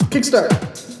Kickstart.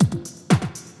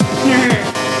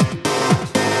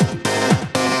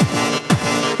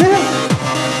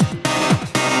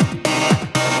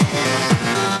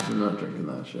 I'm not drinking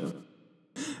that shit.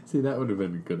 See, that would have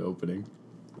been a good opening.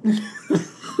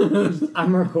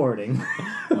 I'm recording.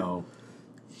 Oh.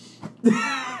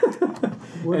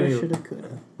 Woulda, Anyway. shoulda,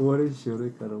 coulda. Woulda, shoulda,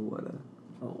 coulda, woulda.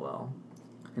 Oh well.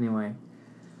 Anyway,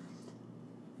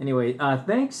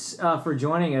 thanks for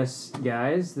joining us,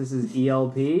 guys. This is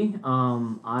ELP.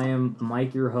 I am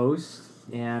Mike, your host,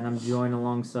 and I'm joined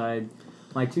alongside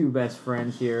my two best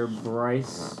friends here,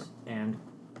 Bryce and.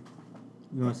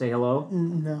 You want to say hello?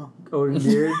 No. Odin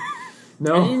Beard?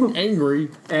 No. Angry.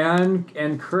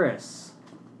 And Chris.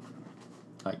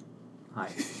 Hi. Hi.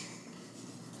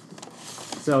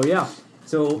 So yeah.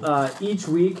 So each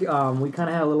week we kind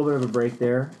of had a little bit of a break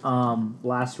there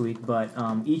last week, but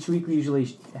each week we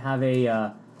usually have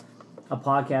a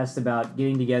podcast about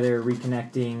getting together,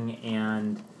 reconnecting,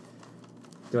 and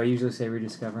do I usually say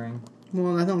rediscovering?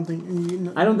 Well, I don't think.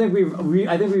 I don't think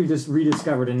I think we've just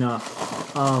rediscovered enough.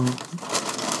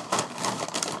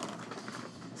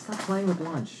 Stop playing with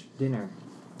lunch, dinner,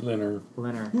 Leonard.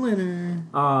 Leonard. Winner.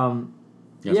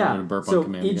 Yes, I'm gonna burp on so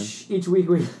command each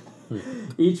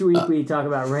week we talk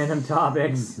about random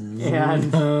topics and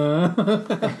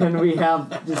we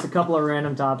have just a couple of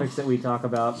random topics that we talk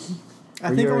about. I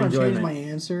for think your I want to change enjoyment. my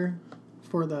answer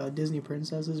for the Disney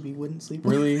princesses we wouldn't sleep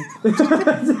with. Really?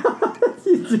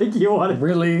 You think you want to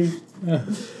Really?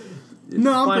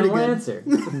 No, I'm pretty final good. answer?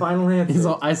 The final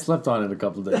answer. I slept on it a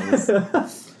couple days.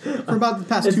 For about the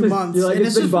past It's 2 been- months. you're like, and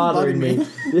it's it's been just bothering bugging me.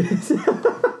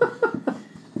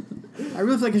 I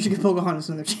really feel like I should give Pocahontas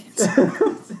another chance.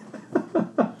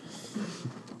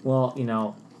 Well,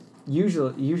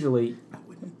 usually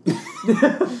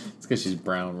It's because she's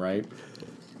brown, right?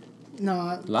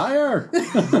 No, Liar!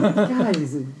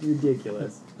 guys, it's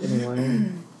ridiculous.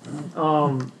 Anyway,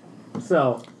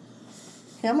 so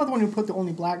hey, I'm not the one who put the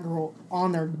only black girl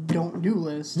on their don't do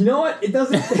list. you know what? It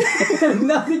doesn't it has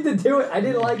nothing to do with. I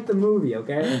didn't like the movie.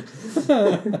 Okay.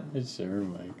 Sure,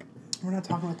 Mike. We're not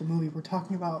talking about the movie. We're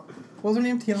talking about, what was her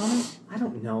name? Tiana? I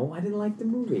don't know. I didn't like the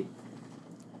movie.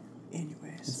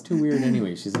 Anyways. It's too weird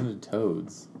anyway. She's into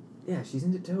toads. Yeah, she's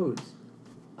into toads.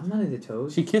 I'm not into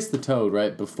toads. She kissed the toad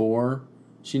right before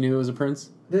she knew it was a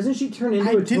prince. Doesn't she turn into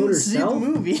I a toad didn't see the herself?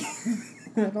 movie.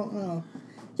 I don't know.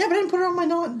 Yeah, but I didn't put it on my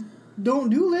don't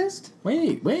do list.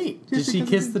 Wait. Did Just she because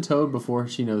kiss of- the toad before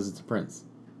she knows it's a prince?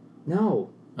 No.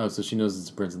 Oh, so she knows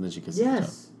it's a prince and then she kisses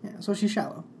Yes. Yeah, so she's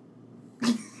shallow.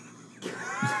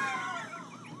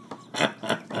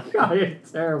 God, you're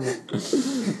terrible.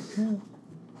 the toad.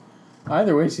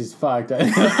 Either way, she's fucked.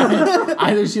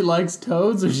 Either she likes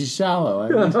toads or she's shallow. I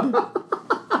mean,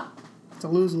 It's a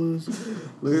lose-lose.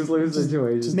 Lose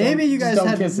situation. Maybe you guys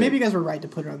don't kiss it. maybe you guys were right to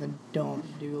put her on the don't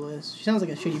do list. She sounds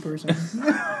like a shitty person.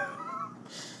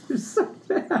 You're so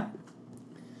bad.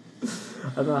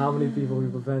 I don't know how many people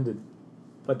we've offended,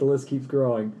 but the list keeps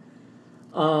growing.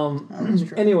 That's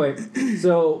true. Anyway,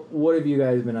 so what have you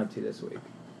guys been up to this week?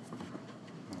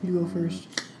 You go first.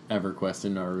 EverQuest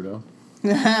and Naruto.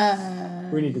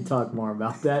 We need to talk more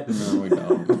about that. No, we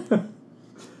don't.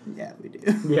 Yeah, we do.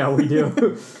 Yeah, we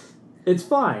do. It's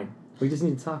fine. We just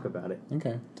need to talk about it.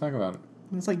 Okay, talk about it.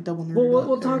 It's like double nerd. Well,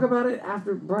 we'll talk about it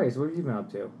after Bryce. What have you been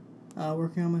up to?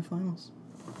 Working on my finals.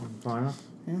 Final?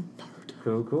 Yeah.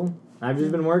 Cool. I've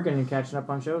just been working and catching up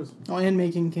on shows. Oh, and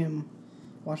making Kim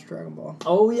watch Dragon Ball.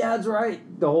 Oh, yeah, that's right.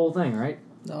 The whole thing, right?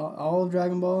 All of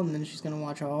Dragon Ball, and then she's gonna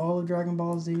watch all of Dragon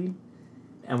Ball Z.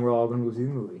 And we're all going to go see the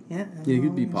movie. Yeah. Do you think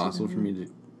it'd be possible for me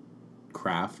to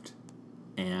craft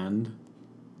and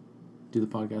do the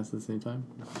podcast at the same time?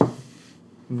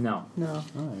 No. No.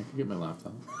 Oh, I could get my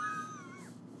laptop.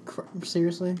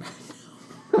 Seriously?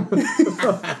 I'm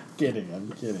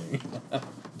kidding.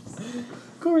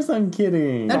 Of course I'm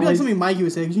kidding. That'd be like something Mikey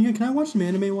would say. Can I watch some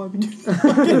anime while we do?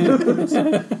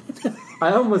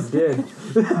 I almost did.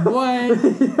 What?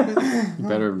 You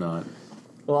better have not.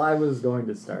 Well, I was going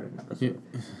to start an episode.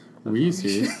 Were you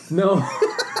serious? No.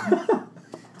 I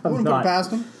I'm wouldn't put it not.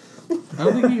 past him. I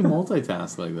don't think you can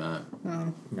multitask like that.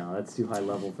 No. No, that's too high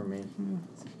level for me.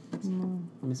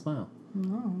 Let me smile.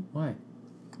 No. Why?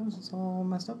 Because it's all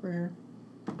messed up right here.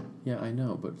 Yeah, I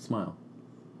know, but smile.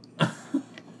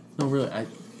 No, really,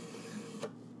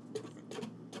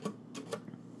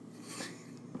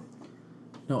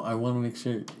 No, I want to make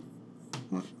sure.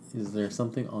 What? Is there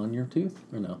something on your tooth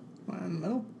or no? In the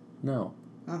middle? No.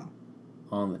 Oh.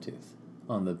 On the tooth.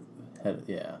 On the head,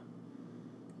 yeah.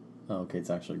 Oh, okay, it's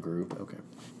actually grooved. Okay.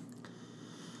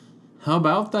 How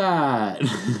about that?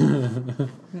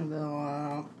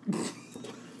 No,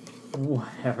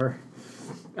 Whatever.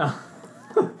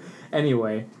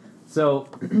 Anyway, so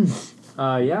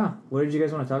yeah, what did you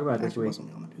guys want to talk about this Actually, week?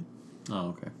 wasn't on it, dude. Oh,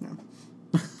 okay.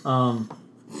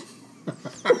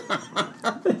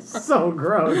 It's so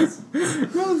gross.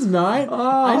 No, it's not.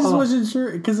 Oh. I just wasn't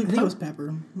sure because I think it was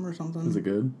pepper or something. Was it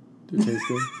good? Did it taste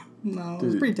good? No, it Did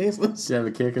was it- pretty tasteless. Did you have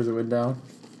a kick as it went down?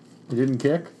 It didn't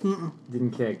kick.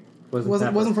 Didn't kick.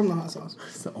 Wasn't from the hot sauce.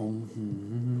 So,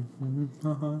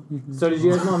 So did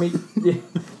you guys want me? Do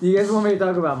you guys want me to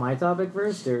talk about my topic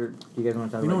first, or do you guys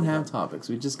want to talk? we about don't your have topics.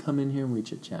 We just come in here and we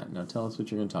chit chat. Now tell us what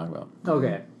you're going to talk about.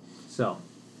 Okay, so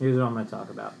here's what I'm going to talk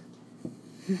about.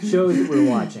 Shows that we're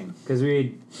watching, because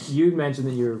you'd mentioned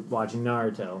that you're watching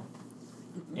Naruto,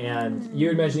 and you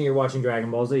had mentioned you're watching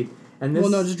Dragon Ball Z, and this.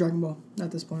 Well, no, just Dragon Ball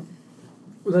at this point.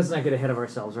 Let's not get ahead of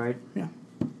ourselves, right? Yeah,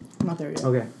 I'm not there yet.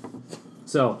 Okay,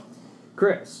 so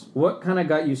Chris, what kind of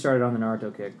got you started on the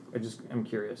Naruto kick? I'm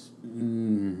curious. I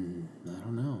don't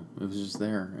know. It was just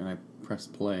there, and I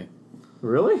pressed play.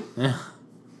 Really? Yeah.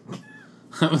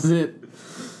 That was it.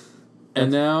 And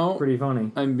now Pretty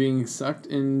funny. I'm being sucked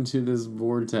into this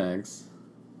vortex.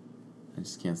 I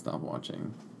just can't stop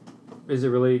watching. Is it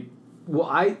really? Well,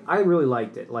 I really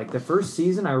liked it. Like the first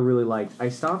season, I really liked. I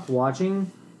stopped watching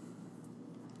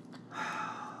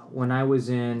when I was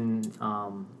in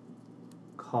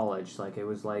college. Like it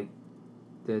was like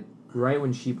right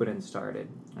when Shippuden started.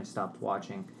 I stopped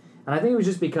watching, and I think it was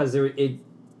just because it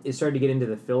started to get into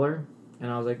the filler, and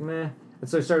I was like meh. And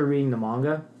so I started reading the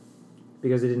manga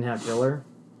because it didn't have filler,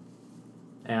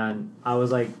 and I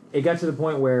was like, it got to the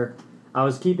point where I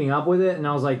was keeping up with it, and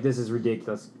I was like, this is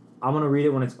ridiculous. I'm going to read it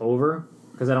when it's over,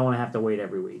 because I don't want to have to wait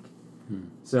every week.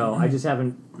 So I just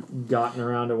haven't gotten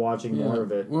around to watching more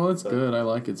of it. Well, it's good. I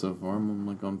like it so far. I'm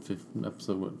like on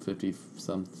episode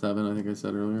 57, I think I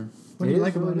said earlier. What do you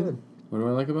like about it? good. What do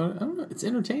I like about it? I don't know. It's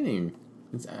entertaining.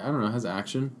 I don't know. It has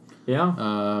action.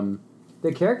 Yeah.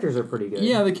 The characters are pretty good.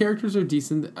 Yeah, the characters are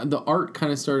decent. The art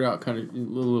kind of started out kind of a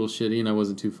little shitty, and I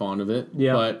wasn't too fond of it.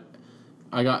 Yeah. But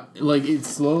I got, like,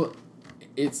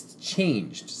 it's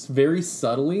changed very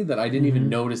subtly that I didn't even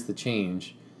notice the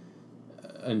change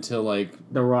until, like,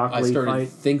 The Rock I Lee started fight.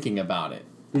 thinking about it.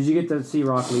 Did you get to see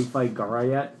Rock Lee fight Gaara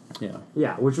yet? Yeah.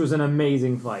 Yeah, which was an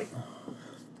amazing fight.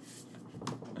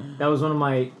 That was one of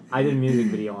my... I did a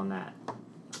music video on that.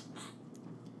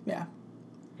 Yeah.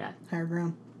 Yeah. Higher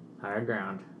ground. Higher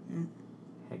ground. Mm.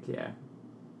 Heck yeah.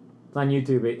 It's on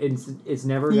YouTube. It's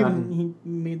never gotten... Even he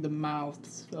made the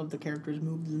mouths of the characters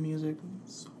move to the music.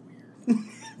 So weird.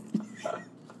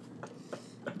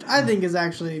 I think is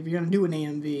actually, if you're going to do an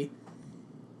AMV,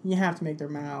 you have to make their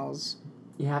mouths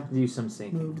You have to do some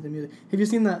syncing. move to the music. Have you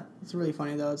seen that? It's really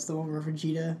funny, though. It's the one where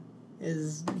Vegeta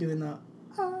is doing the...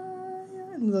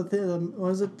 what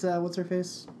is it? What's her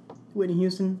face? Whitney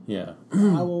Houston? Yeah. I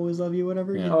will always love you,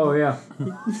 whatever. Yeah. Oh, yeah.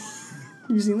 Have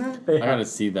you seen that? I gotta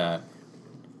see that.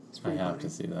 It's I pretty have funny. to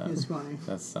see that. It's funny.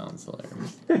 That sounds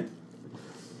hilarious. I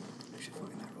should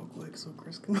find that real quick so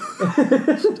Chris can...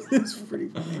 It's pretty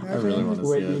funny. I really want to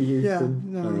see Whitney it. Yeah,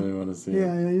 Houston. no. I really want to see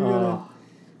Yeah, it. you gotta... Oh.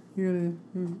 You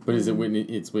gotta... But is it Whitney?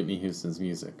 It's Whitney Houston's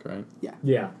music, right?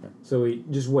 Yeah. So we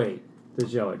just wait to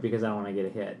show it because I don't want to get a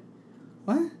hit.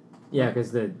 What? Yeah,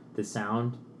 because the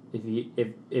sound, if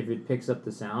it picks up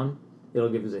the sound, it'll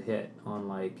give us a hit on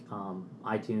like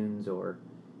iTunes or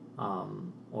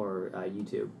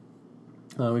YouTube.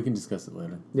 We can discuss it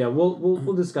later. Yeah,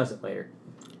 we'll discuss it later.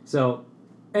 So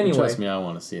anyway, Trust me, I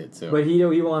want to see it too. but he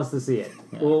wants to see it.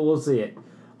 Yeah. We'll see it.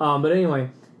 But anyway,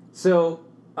 so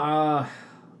I'm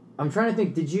trying to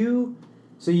think. Did you?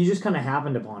 So you just kind of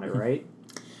happened upon it, right?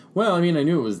 Well, I mean, I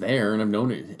knew it was there, and I've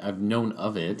known it. I've known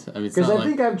of it. I mean, it's Because not I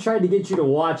think I've tried to get you to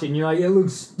watch it, and you're like, it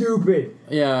looks stupid.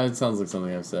 Yeah, it sounds like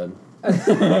something I've said.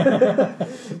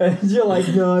 And you're like,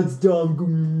 no, it's dumb,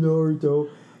 Naruto.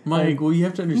 Mike, well, you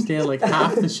have to understand, like,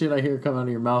 half the shit I hear come out of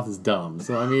your mouth is dumb.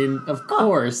 So, I mean, of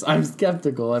course, I'm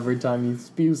skeptical every time you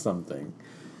spew something.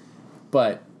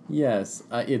 But, yes,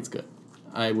 it's good.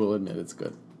 I will admit it's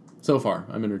good. So far,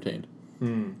 I'm entertained.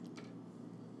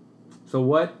 So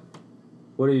what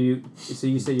are you... So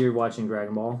you said you're watching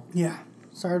Dragon Ball. Yeah.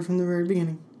 Started from the very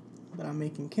beginning. But I'm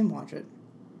making Kim watch it.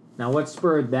 Now what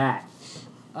spurred that?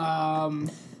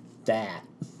 That.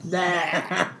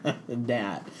 That.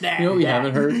 That. You know what we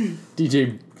haven't heard?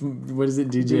 DJ... What is it?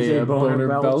 DJ, Boner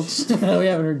Belch? We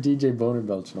haven't heard DJ Boner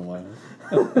Belch in a while.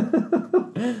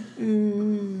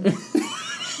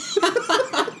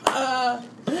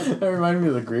 That reminded me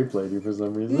of the Grape Lady for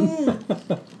some reason.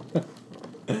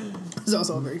 It's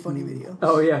also a very funny video.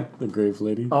 Oh, yeah. The Grape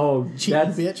Lady. Oh, Cheap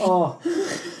that's... bitch. Oh.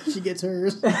 She gets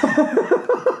hers.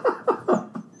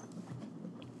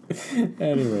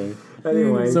 Anyway.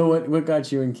 Anyway. So what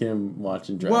got you and Kim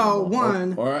watching Dragon Well, Ball?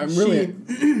 one, Or I'm really...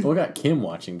 what got Kim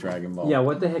watching Dragon Ball? Yeah,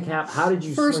 what the heck happened? How did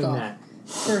you swing that?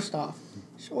 First off,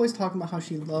 she's always talking about how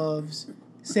she loves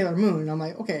Sailor Moon. And I'm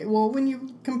like, okay, well, when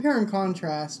you compare and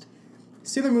contrast,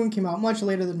 Sailor Moon came out much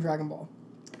later than Dragon Ball.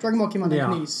 Dragon Ball came out in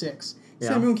 1986.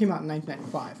 Sailor Moon came out in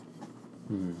 1995.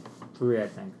 Weird, I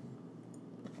think.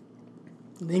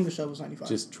 The English dub was 95.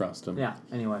 Just trust him. Yeah,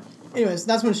 anyway. Anyways,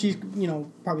 that's when she,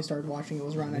 probably started watching. It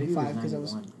was around 95 because I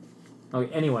was...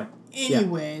 Okay, anyway.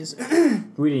 Anyways.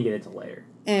 We didn't get it till later.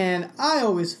 And I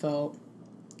always felt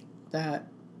that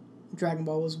Dragon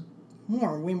Ball was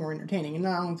way more entertaining. And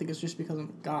I don't think it's just because I'm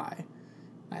a guy.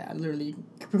 I literally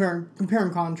compare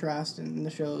and contrast in the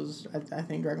shows. I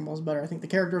think Dragon Ball's better. I think the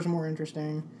characters are more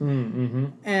interesting. Mm-hmm.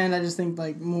 And I just think,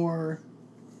 more...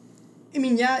 I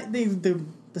mean, yeah, the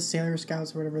Sailor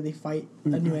Scouts or whatever, they fight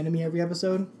a new enemy every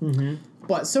episode. Mm-hmm.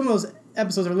 But some of those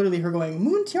episodes are literally her going,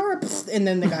 Moon Tiara, and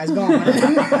then the guy's gone.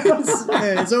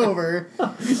 and it's over.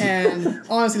 And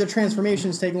honestly, the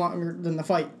transformations take longer than the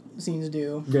fight scenes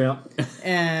do. Yeah.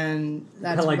 And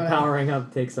that's Like powering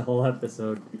up takes a whole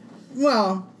episode.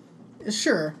 Well,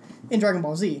 sure. In Dragon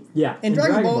Ball Z. Yeah. In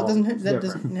Dragon Ball doesn't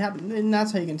happen. And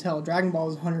that's how you can tell. Dragon Ball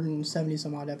is 170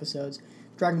 some odd episodes.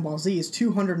 Dragon Ball Z is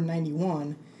 291.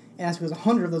 And that's because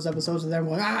 100 of those episodes of them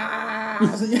going,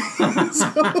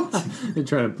 They're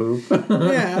trying to poop.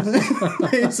 Yeah,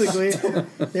 basically.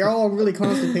 They're all really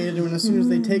constipated, and as soon as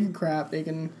they take a crap, they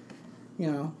can,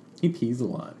 He pees a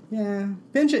lot. Yeah.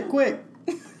 Pinch it, quick.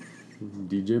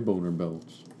 DJ Boner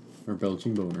Belch. Or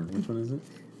Belching Boner. Which one is it?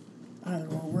 I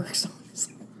don't know what works,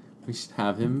 honestly. We should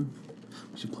have him.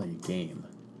 We should play a game.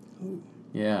 Ooh.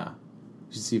 Yeah.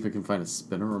 We should see if I can find a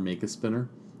spinner or make a spinner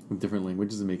with different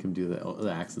languages and make him do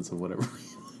the accents of whatever.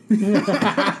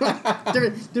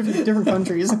 different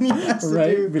countries. And he has to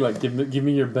Right? do Be like, give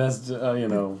me your best,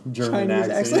 German Chinese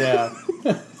accent.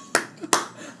 Yeah.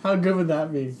 How good would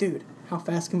that be? Dude, how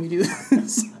fast can we do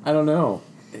this? I don't know.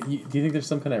 Do you think there's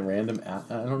some kind of random... I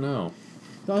don't know.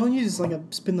 All you need is like a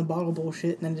spin the bottle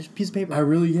bullshit and then just a piece of paper. I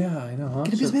know, huh?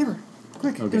 Get a piece of paper.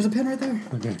 Quick, Okay. there's a pen right there.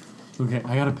 Okay,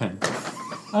 I got a pen.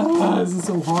 This is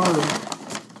so hard.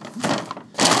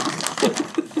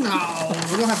 No,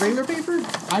 we don't have regular paper?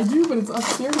 I do, but it's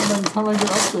upstairs by the time I get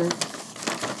up there.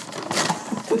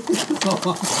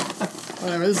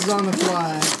 Whatever, this is on the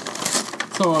fly.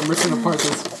 So I'm ripping apart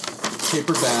this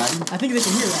paper bag. I think they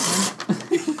can hear that, man.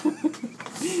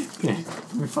 Okay,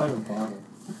 let me find a bottle.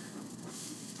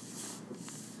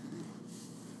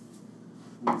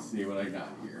 Let's see what I got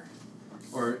here.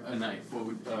 Or a knife. What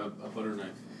would a butter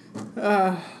knife?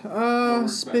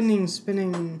 Spinning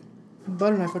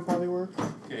butter knife would probably work.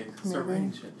 Okay, start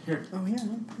writing shit. Here. Oh, yeah.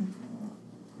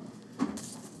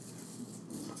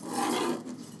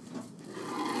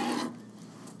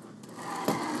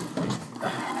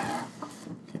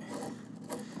 Okay.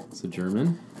 So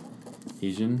German,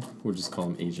 Asian. We'll just call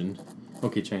them Asian.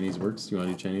 Okay, Chinese works. Do you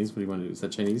want to do Chinese? What do you want to do? Is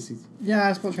that Chinese? Yeah,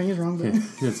 I spelled Chinese wrong, but... Okay,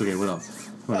 that's okay. What else?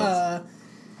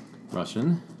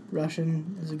 Russian.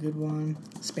 Russian is a good one.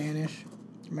 Spanish.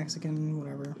 Mexican,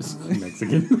 whatever.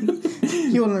 Mexican.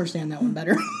 He would understand that one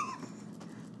better.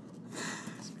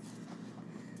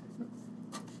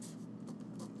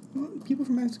 Well, people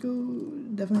from Mexico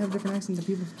definitely have different accents than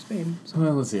people from Spain. So.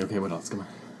 Well, let's see. Okay, what else? Come on.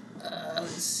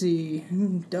 Let's see.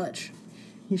 Dutch.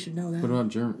 You should know that. What about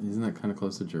German? Isn't that kind of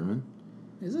close to German?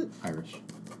 Is it? Irish.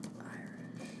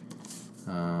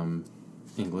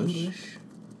 English.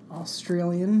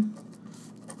 Australian.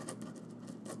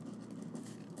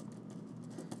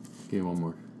 Give me one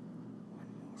more.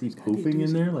 Is he He's gotta be pooping in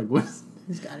doozy. there? Like what?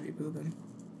 He's got to be pooping.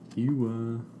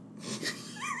 You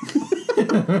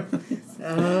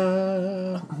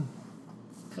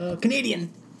Canadian.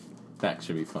 That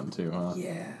should be fun too, huh?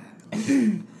 Yeah.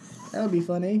 That would be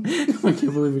funny. I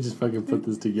can't believe we just fucking put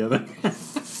this together. Let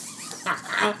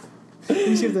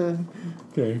me see if the...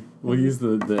 Okay, we'll use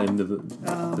the end of the. This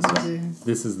let's one. see.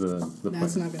 This is the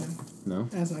That's plan. not gonna... No.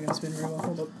 That's not gonna spin very well.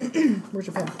 Hold up. Where's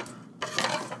your pen?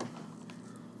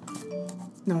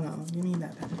 No, you need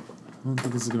that pen. I don't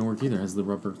think this is gonna work either. It has the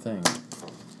rubber thing.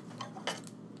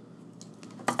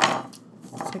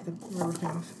 Take the rubber thing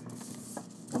off.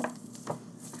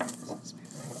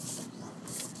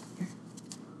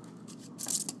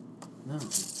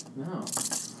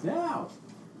 No.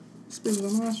 Spins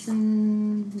on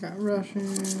Austrian. Got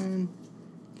Russian.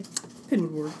 Okay. Pen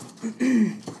would work.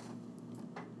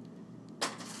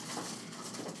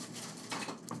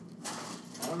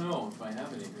 I don't know if I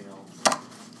have anything else.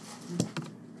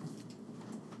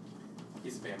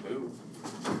 Piece of bamboo.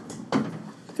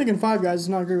 Thinking Five Guys does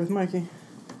not agree with Mikey.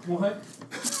 What?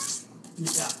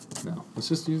 Yeah. No, let's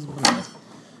just use one of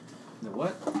The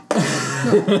what?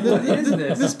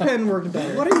 This pen worked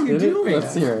better. What are you doing?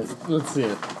 Let's hear it. Let's see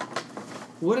it.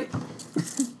 What?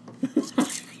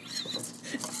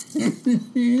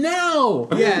 No!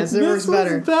 Yes, it This works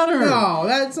better. was better. No,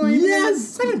 that's not even. Yes!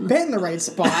 It's not even bent in the right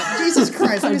spot. Jesus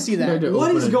Christ, let me see Tried that. to What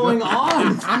open is it. going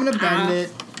on? I'm gonna bend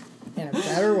it in a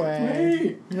better way.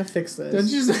 Wait. I'm gonna fix this. Don't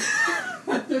you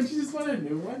just want a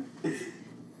new one?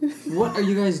 What are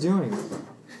you guys doing?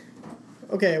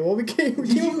 Okay, well we came up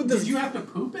with this. Did you have to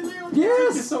poop in there?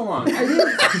 Yes. It took so long. I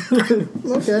did.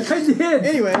 Okay. I did.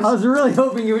 Anyways. I was really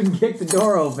hoping you wouldn't kick the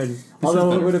door open.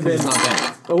 Although it would have been It's not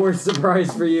bad. a worse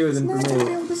surprise for you than I'm for not gonna be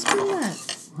me. able to spin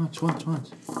that. Watch.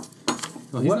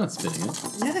 Well, he's What? not spinning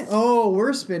it. Yeah. Oh,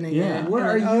 we're spinning Yeah. it. What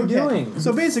are you Okay. doing?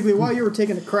 So basically, while you were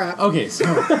taking a crap, Okay, so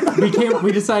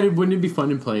we decided wouldn't it be fun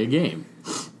to play a game?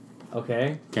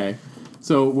 Okay. Okay.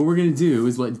 So what we're gonna do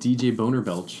is let DJ Boner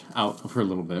Belch out for a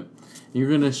little bit. You're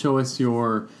gonna show us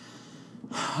your,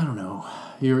 I don't know,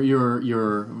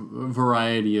 your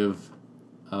variety of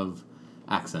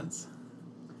accents.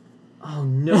 Oh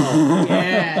no.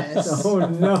 yes. Oh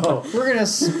no. We're gonna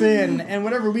spin, and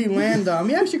whatever we land on,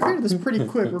 we actually created this pretty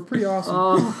quick. We're pretty awesome.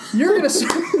 Oh. You're gonna.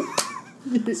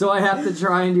 So I have to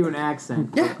try and do an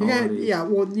accent. Yeah, for all of these. yeah.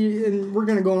 Well, and we're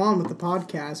gonna go on with the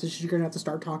podcast. It's just you're gonna have to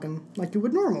start talking like you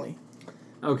would normally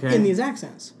Okay. in these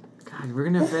accents. God, we're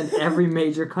gonna offend every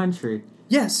major country.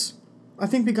 Yes, I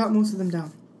think we got most of them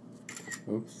down.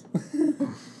 Oops.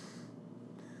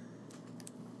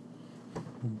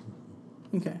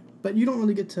 Okay, but you don't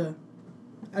really get to.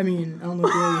 I mean, I don't know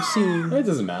if you've already seen. It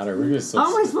doesn't matter. We're just How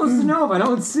am I supposed to know if I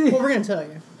don't see? Well, we're gonna tell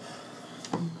you,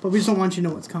 but we just don't want you to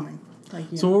know what's coming.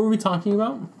 Like, you So know. what were we talking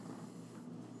about?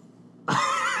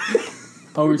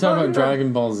 Oh, we were talking about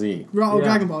Dragon Ball Z. Oh, Yeah.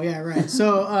 Dragon Ball, yeah, right.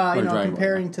 So, you know, Dragon Ball,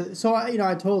 comparing to... So,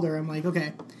 I told her, I'm like,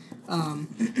 okay.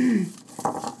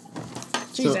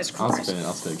 Jesus So, I'll Christ.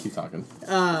 spin it. Keep talking.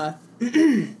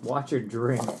 Watch your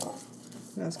drink.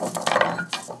 That's cool.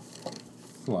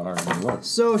 It's a lot harder than it looks.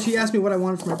 So, she asked me what I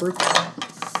wanted for my birthday.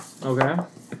 Okay.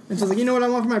 And so I was like, you know what I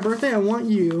want for my birthday? I want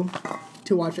you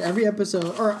to watch every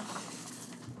episode. Or,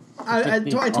 I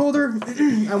told her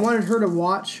I wanted her to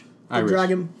watch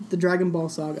the Dragon Ball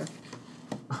Saga.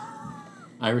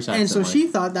 Irish accent. And so Mike. she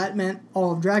thought that meant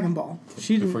all of Dragon Ball.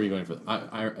 She didn't... Before you go any further,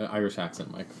 Irish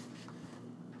accent, Mike.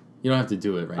 You don't have to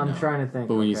do it right now. I'm trying to think.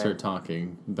 But when you okay. start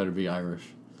talking, it better be Irish.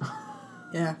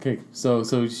 Yeah. Okay, so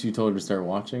you told her to start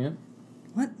watching it?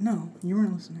 What? No, you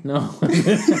weren't listening. No.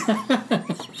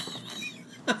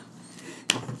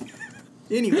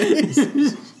 Anyways.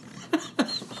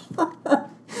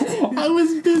 I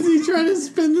was busy trying to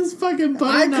spin this fucking butter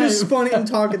I could have knife. spun it and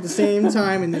talk at the same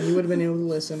time, and then you would have been able to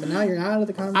listen. But now you're out of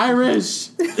the conversation. Irish.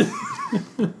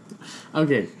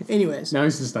 Okay, Anyways, now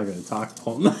he's just not going to talk the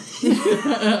whole night.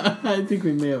 I think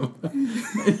we may have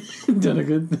done a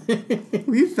good thing.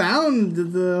 we found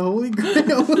the Holy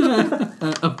Grail.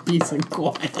 A peace and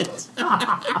quiet.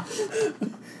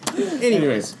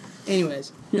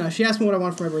 Anyways, no, she asked me what I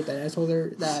wanted for my birthday. And I told her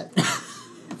that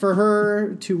for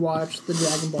her to watch the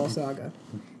Dragon Ball Saga,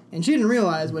 and she didn't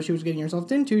realize what she was getting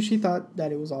herself into. She thought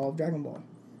that it was all of Dragon Ball.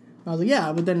 I was like,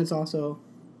 yeah, but then it's also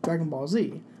Dragon Ball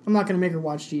Z. I'm not gonna make her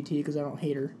watch GT because I don't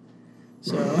hate her.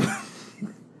 So I've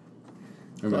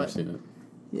never But- seen it.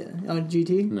 yeah,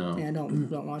 GT. No. Yeah,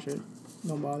 don't watch it.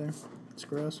 Don't bother. It's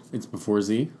gross. It's before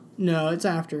Z? No, it's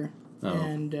after, Oh.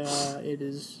 and it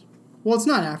is. Well, it's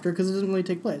not after because it doesn't really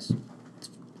take place.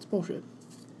 It's bullshit.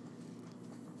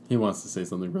 He wants to say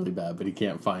something really bad, but he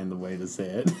can't find the way to say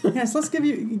it. Yes, let's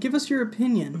give us your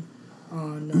opinion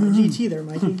on GT there,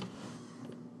 Mikey.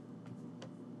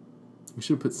 We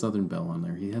should have put Southern Belle on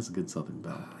there. He has a good Southern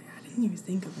Belle. Oh, yeah, I didn't even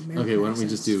think of American Okay, why don't we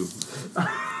just accents.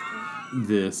 do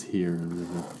this here, the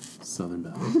Southern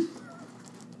Belle.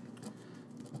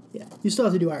 Yeah, you still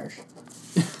have to do Irish.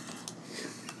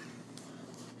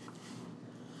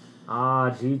 Ah,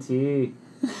 GT.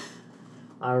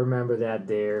 I remember that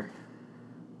dare.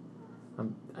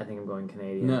 I think I'm going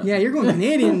Canadian. No. Yeah, you're going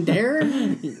Canadian, Dare.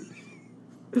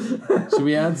 Should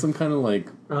we add some kind of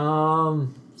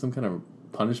some kind of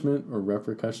punishment or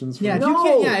reprehensions for Yeah,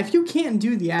 it? if you can't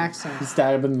do the accent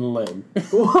Stab in the leg.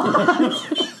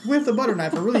 with a butter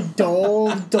knife, a really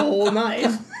dull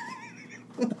knife.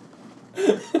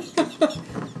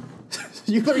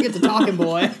 You better get to talking,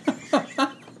 boy.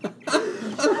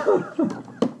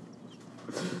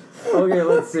 Okay,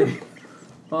 let's see.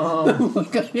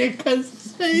 Look at your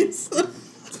cousin's face.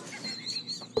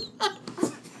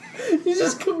 He's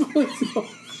just complete.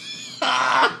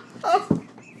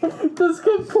 Just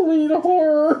complete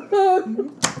horror.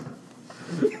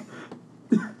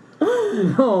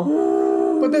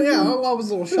 No. But then, yeah, I was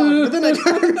a little shocked. But then I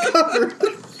kind of recovered.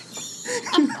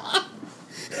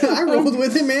 I rolled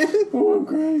with it, man. Oh, I'm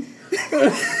crying.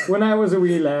 When I was a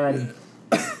wee lad,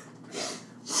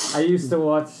 I used to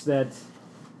watch that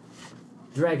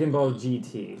Dragon Ball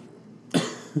GT.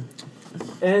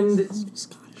 And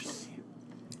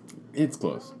It's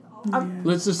close. I'm-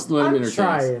 Let's just let him I'm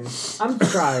entertain us. trying. I'm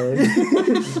trying.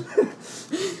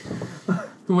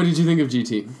 What did you think of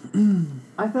GT?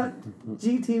 I thought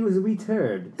GT was a wee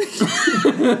turd.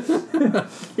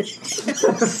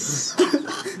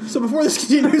 So before this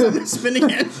continues, I'm going to spin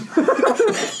again.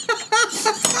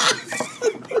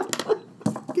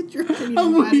 Get your Canadian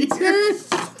out of here.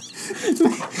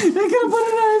 They're gonna put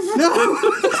a knife. No!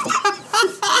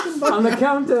 On the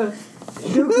counter,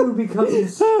 Goku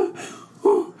becomes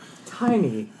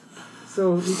tiny.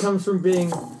 So he comes from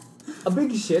being a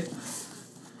big shit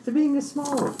to being a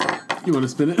small one. You want to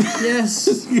spin it?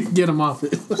 Yes. Get him off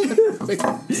it.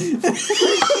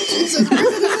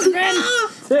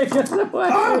 Take us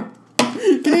away.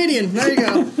 Canadian, there you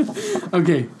go.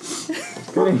 Okay.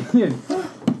 Canadian.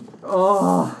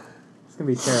 Oh, it's gonna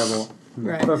be terrible.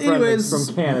 Right. For a friend Anyways, that's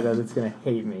from Canada that's gonna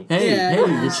hate me. Hey, Yeah.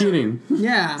 hey, you're cheating.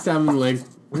 yeah. Stab him in the leg.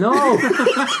 No.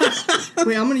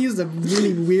 Wait, I'm going to use the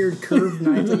really weird curved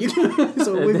knife that you can,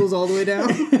 so it wiggles all the way down.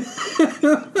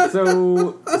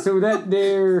 So that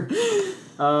there,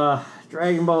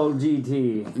 Dragon Ball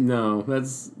GT. No,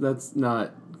 that's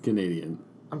not Canadian.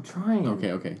 I'm trying.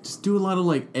 Okay. Just do a lot of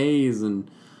like A's and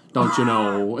don't you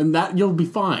know, and that you'll be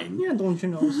fine. Yeah, don't you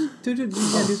know? Do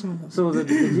something else. So the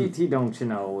GT, don't you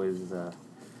know, is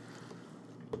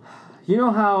you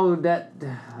know how that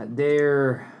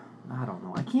they're. I don't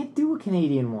know. I can't do a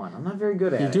Canadian one. I'm not very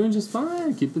good at You're it. doing just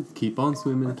fine. Keep on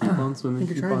swimming. Keep on I swimming.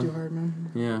 think you're keep trying on. too hard,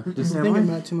 man. Yeah, Just just thinking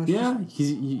about it too much. yeah.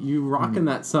 You rocking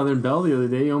that Southern Belle the other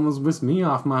day. You almost whisked me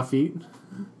off my feet.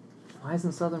 Why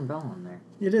isn't Southern Belle on there?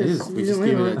 It It is. is. You We just didn't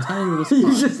gave leave it a it. tiny little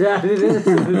You spot. just added it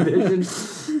into the division.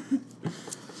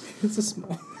 It's a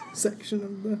small section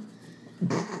of the.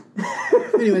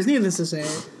 Anyways, needless to say,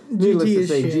 Needless GT to is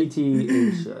say, shit. GT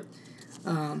is shit.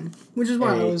 Which is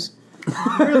why I Hey. was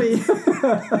really.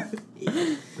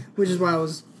 Which is why I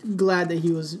was glad that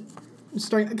he was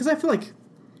starting, because I feel like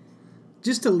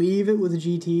just to leave it with a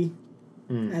GT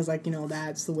as like, you know,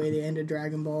 that's the way they ended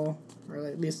Dragon Ball, or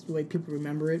at least the way people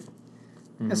remember it.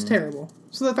 That's terrible.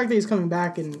 So the fact that he's coming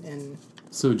back and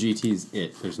So GT's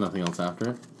it. There's nothing else after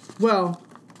it. well,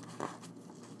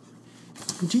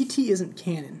 GT isn't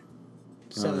canon.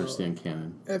 I So don't understand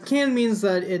canon. Canon means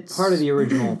that it's Part of the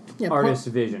original Yeah, artist's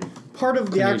vision. part of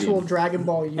the Canadian. actual Dragon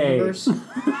Ball universe.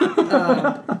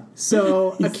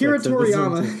 So Akira sucks at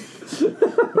this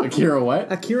Toriyama, Akira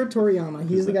what? Akira Toriyama,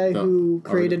 he's the that? guy No. who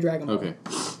created Okay. Dragon Ball. Okay.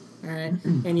 All right,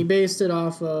 and he based it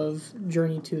off of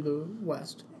Journey to the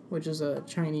West, which is a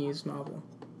Chinese novel.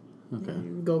 Okay.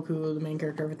 Goku, the main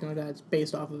character, everything like that, it's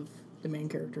based off of the main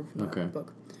character from that Okay.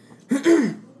 book.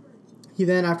 He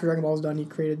then, after Dragon Ball was done, he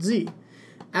created Z.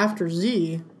 After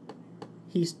Z,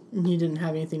 he didn't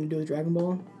have anything to do with Dragon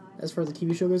Ball as far as the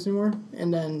TV show goes anymore.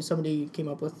 And then somebody came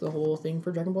up with the whole thing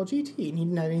for Dragon Ball GT, and he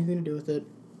didn't have anything to do with it.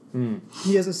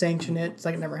 He doesn't sanction it. It's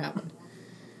like it never happened.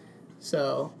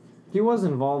 So, He was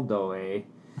involved though, eh?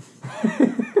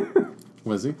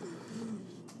 Was he?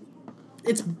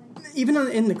 it's even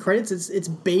in the credits, it's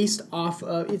based off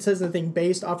of, it says the thing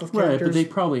based off of Right, characters. but they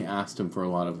probably asked him for a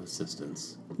lot of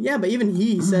assistance. Yeah, but even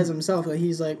he says himself that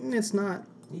he's like, it's not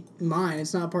mine.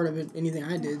 It's not part of it, anything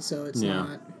I did, so it's Yeah.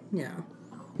 not, you know.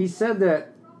 He said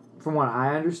that, from what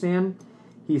I understand,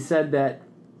 he said that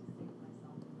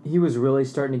he was really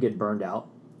starting to get burned out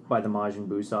by the Majin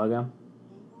Buu saga.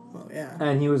 Well, yeah.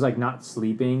 And he was like not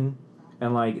sleeping.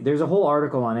 And like there's a whole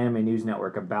article on Anime News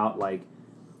Network about like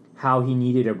how he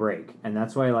needed a break. And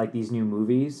that's why like these new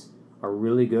movies are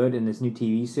really good. In this new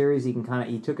TV series, he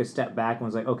took a step back and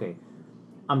was like, okay,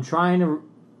 I'm trying to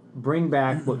bring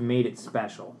back what made it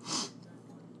special.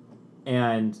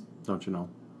 And Don't you know?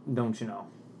 don't you know?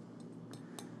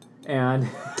 And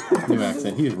New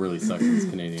accent. He really sucks in his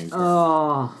Canadian.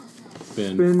 oh, It's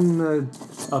been been the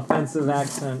offensive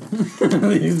accent.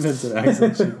 the invented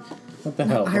accent. Shit. What the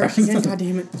hell? Irish again, God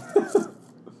damn it.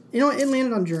 You know what? It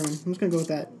landed on German. I'm just gonna go with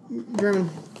that. German.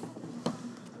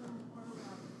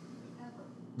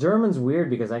 German's weird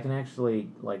because I can actually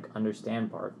like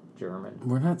understand part German.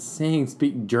 We're not saying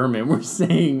speak German. We're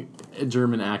saying a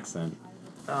German accent.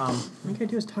 All you gotta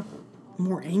do is talk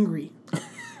more angry.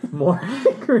 More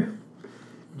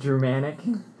Germanic.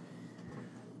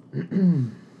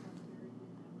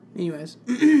 Anyways.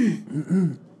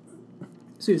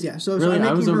 So yeah, so Really, I'm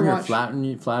I was making over her here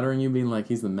watch. flattering you, being like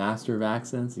he's the master of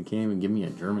accents. You can't even give me a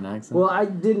German accent. Well, I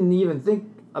didn't even think.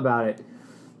 about it.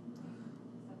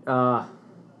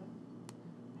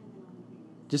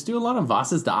 Just do a lot of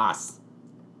Vasses das.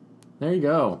 There you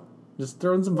go. Just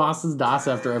throw in some Vasses das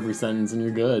after every sentence and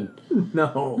you're good.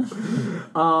 No.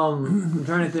 I'm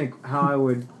trying to think how I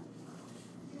would.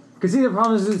 Because see, the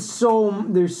problem is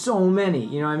there's so many.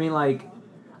 You know what I mean? Like,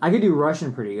 I could do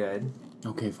Russian pretty good.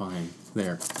 Okay, fine.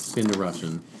 There. Spin to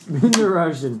Russian. Spin to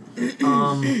Russian.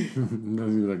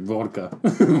 Like vodka.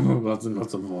 Lots and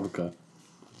lots of vodka.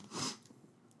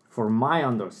 For my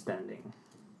understanding,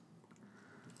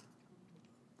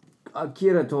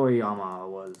 Akira Toriyama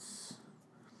was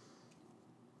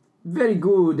very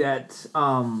good at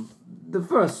the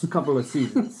first couple of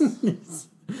seasons.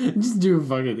 Just do a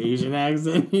fucking Asian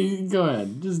accent. Go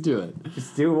ahead. Just do it.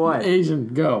 Just do what?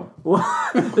 Asian, go.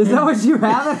 What? Is that what you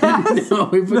have it as? No,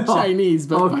 we put No. Chinese,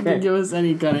 but Okay. fucking give us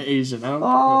any kind of Asian. I don't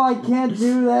Oh, I can't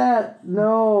do that.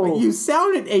 No. care. You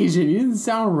sounded Asian. You didn't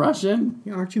sound Russian.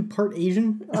 Aren't you part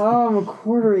Asian? Oh, I'm a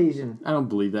quarter Asian. I don't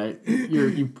believe that.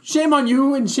 You. Shame on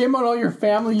you and shame on all your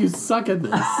family. You suck at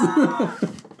this.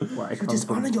 Where I come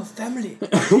Dishonor from. your family.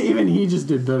 Even he just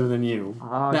did better than you.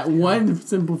 That one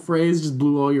simple phrase just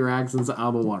blew all your accents out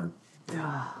of the water.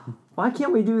 Why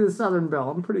can't we do the Southern Belle?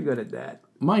 I'm pretty good at that.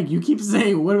 Mike, you keep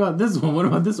saying, what about this one? What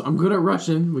about this one? I'm good at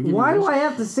Russian. We give you Why do Russian. I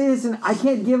have to say this? And I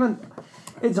can't give an.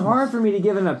 It's hard for me to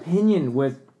give an opinion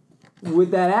with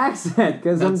that accent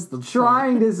because That's the I'm point.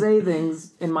 trying to say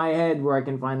things in my head where I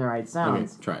can find the right Okay,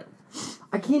 sounds. try it.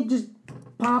 I can't just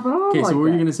pop it off. Okay, so like what were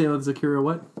you that. going to say about Zakira?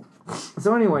 What?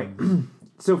 So anyway,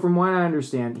 so from what I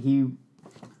understand, he.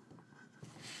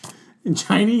 In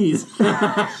Chinese.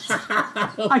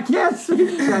 I can't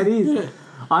speak Chinese.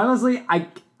 Honestly, I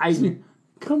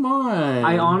Come on.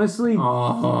 honestly,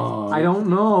 Oh. I don't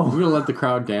We're know. going to let the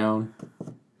crowd down.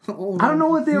 Oh, I don't know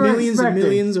what they were millions expecting. and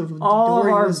millions of All of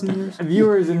adoring our listeners.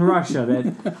 viewers in Russia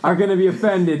that are going to be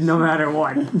offended no matter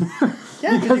what.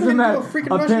 Yeah, because you the can ma- do a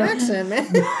freaking apparent- Russian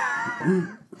accent,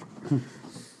 man.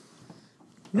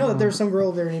 You know that there's some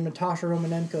girl there named Natasha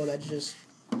Romanenko that's just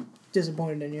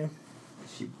disappointed in you.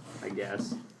 I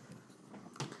guess.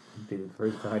 Be the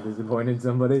first time I disappointed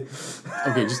somebody.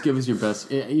 Okay, just give us your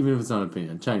best, even if it's not an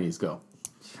opinion. Chinese, go.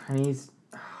 Chinese.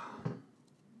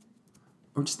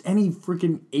 Or just any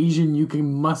freaking Asian you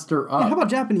can muster up. Yeah, how about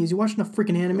Japanese? You watching a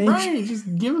freaking anime? Right,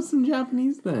 just give us some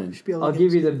Japanese then. Should be able to I'll get-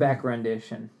 give you the back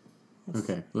rendition.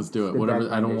 Okay, let's do it. The Whatever.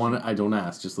 back I don't want rendition. it. I don't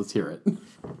ask. Just let's hear it.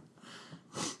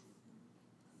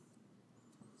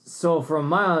 So, from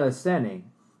my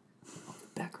understanding,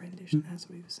 back rendition. That's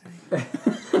what he was saying.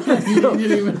 You didn't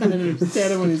even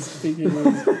understand him when he's speaking.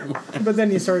 But then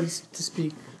he starts to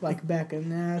speak like back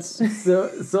and ass.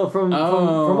 so from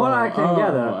what I can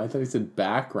gather, I thought he said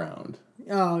background.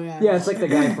 Oh yeah. yeah, it's like the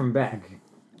guy from Beck.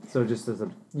 So just as a,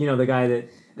 the guy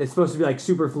that's supposed to be like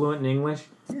super fluent in English,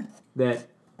 Yeah. that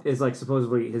is like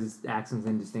supposedly his accent's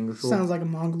indistinguishable. Sounds like a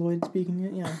mongoloid speaking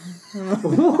it. Yeah.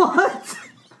 What?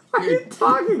 What are you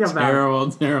talking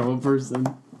about? Terrible person.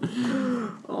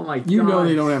 Oh my god. You know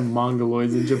they don't have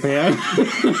mongoloids in Japan.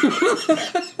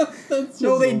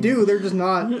 No, they do. They're just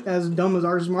not as dumb as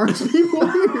our smartest people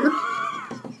here.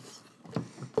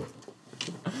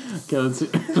 Okay, let's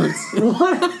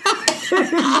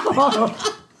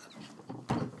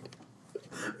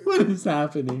what is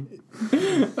happening?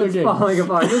 Okay. falling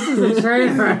apart. This is a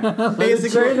train wreck. The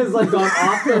train has like gone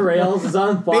off the rails. It's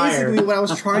on fire. Basically, what I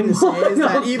was trying to say is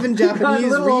that even Japanese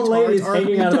little old ladies retards are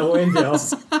hanging out of the window.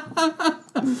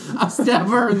 I'll stab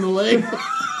her in the leg.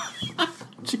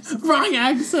 Wrong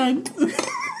accent.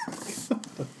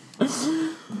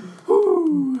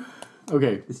 Whew.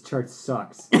 Okay. This chart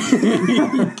sucks.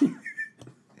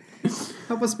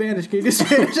 How about Spanish? Can you do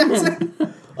Spanish accent?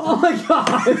 Oh my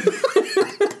god.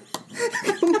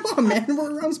 Come on, man.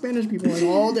 We're around Spanish people like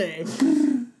all day.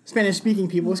 Spanish speaking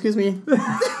people, excuse me.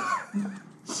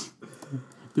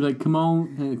 Be like, come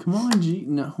on, G.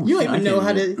 No. You don't I even know can't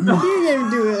how to. do You it. can't even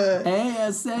do a. Hey,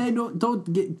 I said,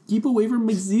 keep away from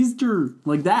my sister.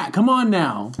 Like that. Come on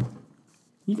now.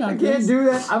 You got I can't this. do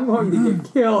that. I'm going to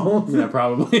get killed. Yeah,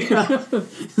 probably.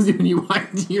 When you walk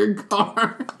into your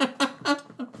car.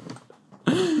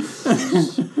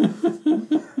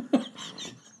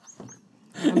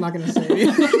 I'm not gonna say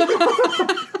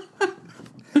it.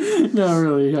 No,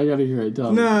 really. I gotta hear it.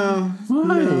 Tell me. No.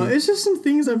 Why? No. It's just some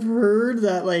things I've heard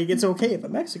that, like, it's okay if a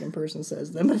Mexican person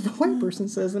says them, but if a white person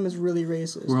says them, it's really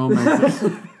racist. We're all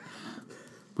Mexican.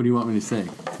 What do you want me to say?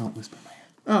 Don't whisper in my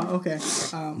ear. Oh, okay.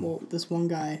 Well, this one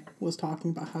guy was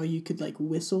talking about how you could, like,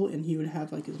 whistle and he would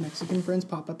have, like, his Mexican friends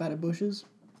pop up out of bushes.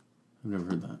 I've never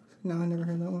heard that. No, I never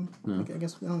heard that one. No. I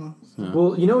guess I don't know. Yeah.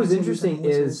 Well, you know what's That's interesting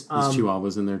interesting. is There's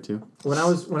chihuahuas in there too. when I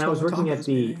was working at Tacos,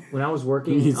 the maybe. when I was He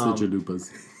working eats the chalupas.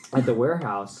 at the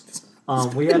warehouse,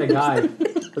 we had a guy.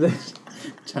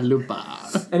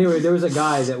 Chalupa. Anyway, there was a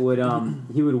guy that would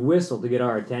he would whistle to get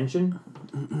our attention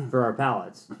for our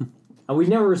pallets, and we'd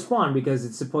never respond because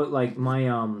it's supposed like my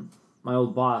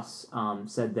old boss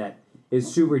said that it's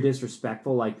super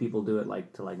disrespectful, like people do it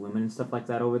like to like women and stuff like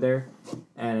that over there,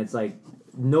 and it's like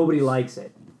nobody likes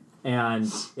it,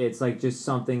 and it's like just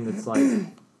something that's like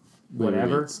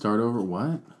whatever. Wait, start over.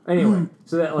 What? Anyway,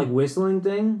 so that like whistling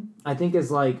thing, I think is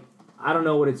like I don't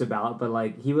know what it's about, but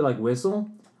like he would like whistle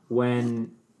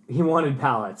when he wanted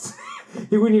pallets.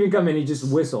 He wouldn't even come in; he'd just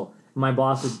whistle. My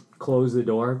boss would close the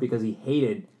door because he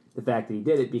hated the fact that he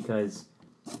did it because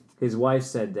his wife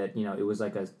said that it was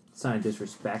like a sign of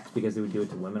disrespect because they would do it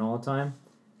to women all the time.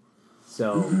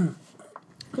 So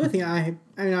The only thing I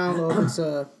don't know if it's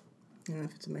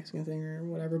if it's a Mexican thing or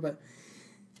whatever, but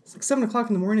it's like 7 o'clock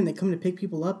in the morning. They come to pick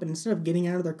people up, and instead of getting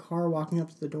out of their car, walking up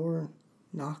to the door,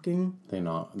 knocking, They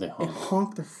they honk.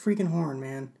 honk their freaking horn,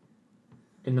 man.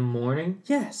 in the morning,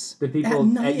 Yes. the people at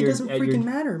night, at your, it doesn't at freaking your,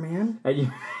 matter, man. at your,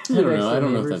 I don't know. next I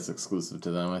don't know if neighbors. that's exclusive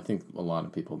to them. I think a lot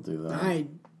of people do that. I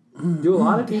Do a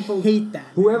lot of people hate that.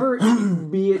 whoever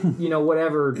be it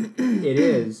whatever it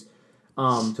is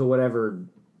to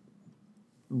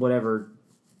whatever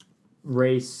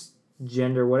race,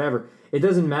 gender, whatever, it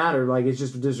doesn't matter. Like it's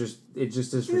just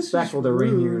disrespectful to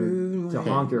ring your to Okay,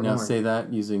 honk your now horn. say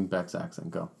that using Beck's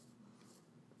accent. Go.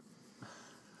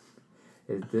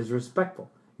 It's disrespectful.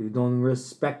 You don't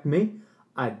respect me,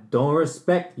 I don't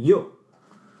respect you. You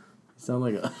sound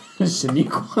like a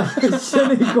Shaniqua.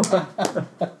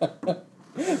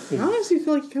 I honestly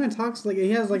feel like he kind of talks like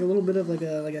he has like a little bit of like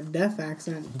a deaf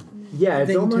accent. Yeah, it's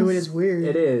Thing almost to it is weird.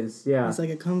 It is, yeah. It's like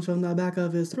it comes from the back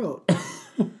of his throat.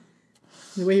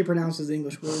 The way he pronounces the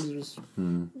English words is just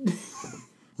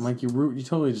Like you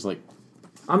totally just like.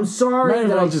 I'm sorry Might as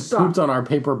that well I just suck. pooped on our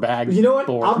paper bag. You know what?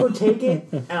 board. I'll go take it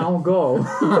and I'll go.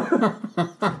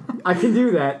 I can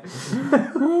do that.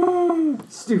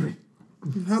 Stupid.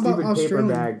 How about Stupid paper Australian?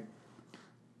 bag.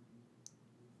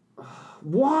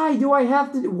 Why do I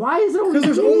have to? Why is it only?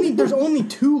 Because there's only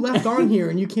 2 left on here,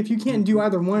 and if you can't do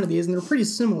either one of these, and they're pretty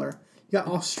similar. You got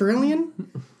Australian,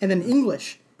 and then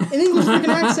English, an English freaking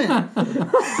accent.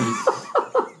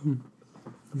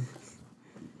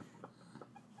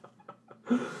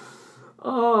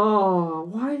 Oh,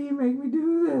 why do you make me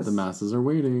do this? The masses are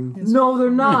waiting. No, they're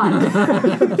not.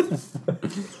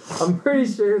 I'm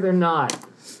pretty sure they're not.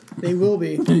 They will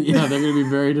be Yeah, they're gonna be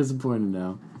very disappointed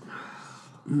now.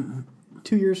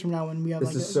 2 years from now when we have This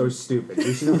like is so stupid.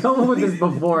 We should have come up with this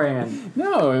beforehand.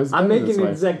 No, it was. I'm better making this an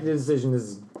way. executive decision. This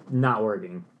is not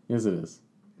working. Yes, it is.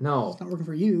 No. not working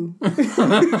for you.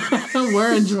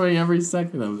 We're enjoying every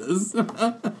second of this.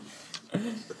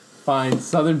 Fine,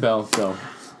 Southern Belle, go.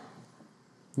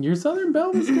 Your Southern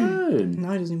Belle was good.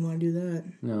 Now he doesn't even want to do that.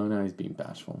 No, now he's being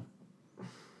bashful.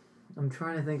 I'm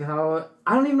trying to think how.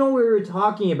 I don't even know what we were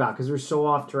talking about because we're so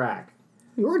off track.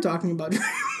 We were talking about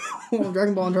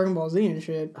Dragon Ball and Dragon Ball Z and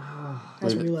shit.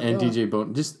 That's where we left And off. DJ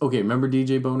Boner. Just okay. Remember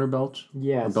DJ Boner Belch?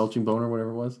 Yes. Or Belching Boner,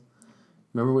 whatever it was.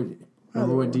 Remember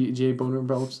what DJ Boner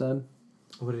Belch said?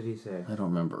 What did he say? I don't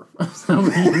remember.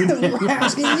 We're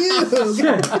asking you.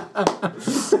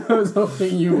 I was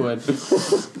hoping you would.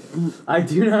 I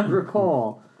do not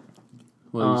recall.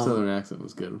 Well, your Southern accent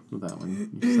was good with that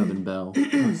one. Your Southern Belle.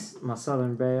 My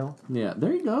Southern Belle. Yeah,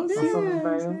 there you go. My Southern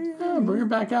Belle. Yeah, bring her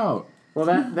back out. Well,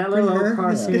 that little her.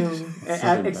 cartoon.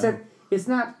 Southern Except it's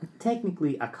not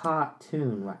technically a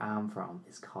cartoon where I'm from.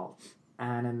 It's called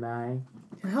anime.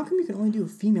 How come you can only do a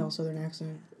female Southern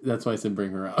accent? That's why I said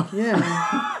bring her out. Yeah.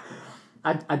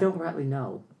 I don't rightly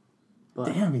know. But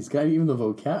Damn, he's got even the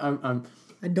vocab.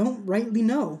 I don't rightly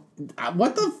know.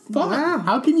 What the fuck? Wow.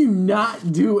 How can you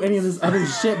not do any of this other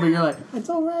shit? But you're like, it's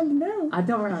all right now. I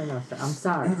don't really know, sir. I'm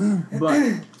sorry.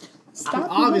 But Stop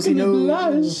Obviously making me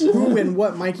know blush. who and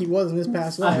what Mikey was in his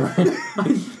past life.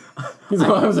 He's like,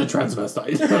 I was a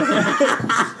transvestite.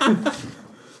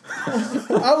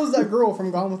 I was that girl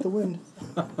from Gone with the Wind.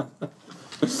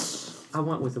 I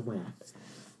went with the wind.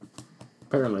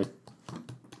 Apparently.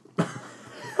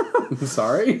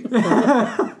 Sorry.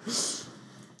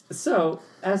 So,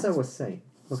 as I was saying,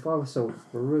 before I was so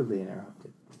rudely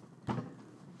interrupted,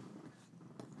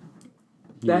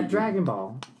 that Dragon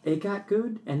Ball, it got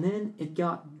good, and then it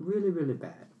got really, really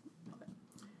bad.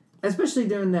 Especially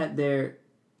during their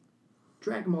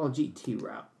Dragon Ball GT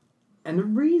route. And the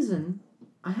reason,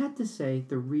 I had to say,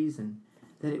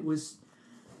 that it was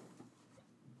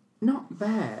not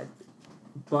bad,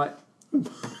 but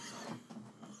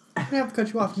gonna have to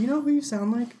cut you off. Do you know who you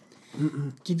sound like?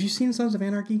 Have you seen Sons of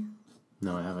Anarchy?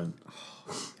 No, I haven't.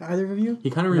 Either of you? He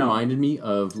kind of reminded me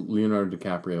of Leonardo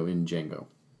DiCaprio in Django.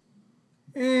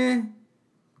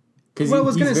 What I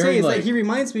was gonna say is that he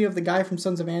reminds me of the guy from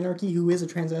Sons of Anarchy who is a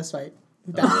transvestite.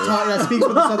 That speaks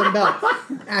with a Southern belle.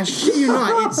 I shit you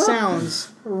not, it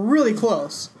sounds really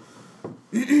close.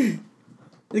 The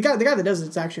guy that does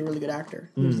it's actually a really good actor.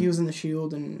 He was in The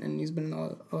Shield and he's been in a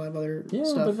lot of other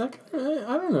stuff. But that kinda,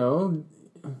 I don't know.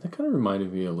 That kind of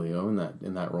reminded me of Leo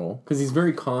in that role because he's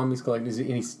very calm. He's collected,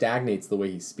 and he stagnates the way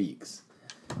he speaks,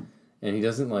 and he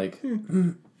doesn't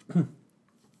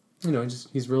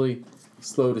he's really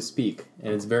slow to speak,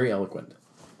 and it's very eloquent.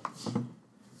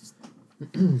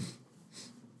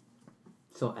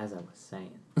 So as I was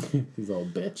saying, he's all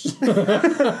bitch.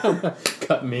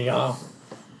 Cut me off.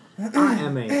 I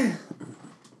am a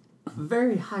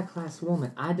very high class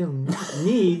woman. I do not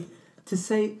need to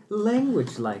say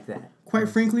language like that. Quite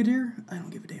frankly, dear, I don't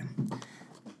give a damn.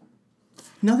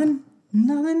 Nothing.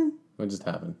 What just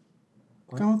happened?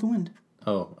 Gone with the Wind.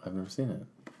 Oh, I've never seen it.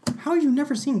 How have you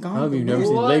never seen Gone How with have the you Wind? never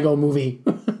seen Lego Movie?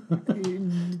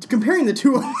 Comparing the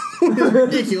two is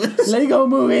ridiculous. Lego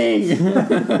Movie!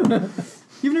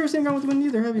 You've never seen Gone with the Wind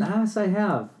either, have you? Yes, I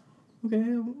have. Okay,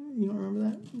 you don't remember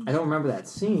that? I don't remember that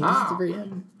scene. It's at the very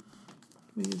end.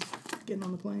 When he's getting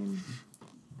on the plane.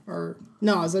 Or,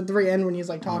 no, it's at the very end when he's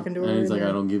talking to her. And he's like,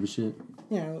 I don't give a shit.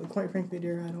 Yeah, quite frankly,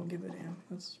 dear, I don't give a damn.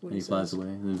 That's what And he he flies says. away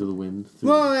into the wind.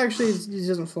 Well, actually, he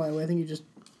doesn't fly away. I think he just...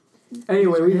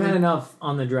 Anyway, we've had enough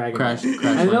on the dragon. Crash And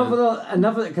land.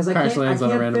 enough of it because I Crash can't lands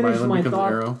on a random finish island, my becomes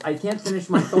thought. Arrow. I can't finish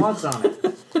my thoughts on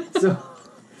it. So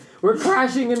we're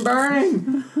crashing and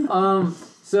burning.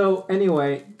 So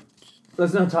anyway,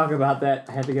 let's not talk about that.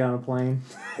 I had to get on a plane.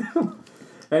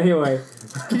 Anyway,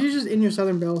 Could you just, in your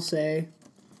Southern Belle, say,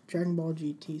 Dragon Ball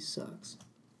GT sucks?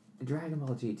 Dragon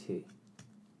Ball GT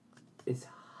is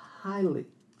highly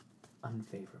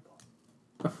unfavorable.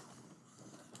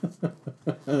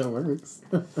 That works.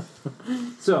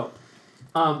 So,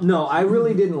 no, I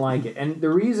really didn't like it. And the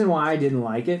reason why I didn't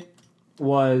like it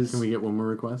was... Can we get one more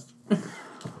request?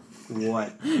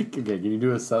 What? Okay, can you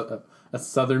do a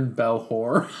Southern Belle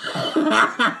whore?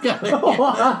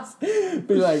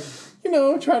 Be like,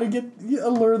 try to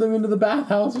allure them into the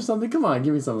bathhouse or something. Come on,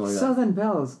 give me something like that. Southern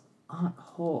Belles aren't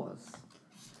whores.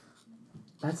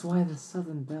 That's why the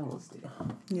Southern Belles do.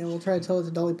 Yeah, we'll try to tell it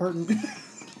to Dolly Parton.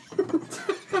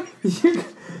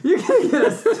 You're gonna get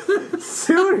us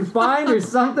sued and fined or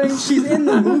something? She's in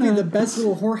the movie The Best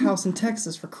Little Whorehouse in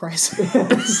Texas, for Christ's sake.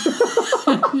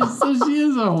 So she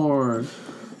is a whore.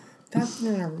 That's I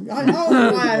don't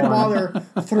know why I bother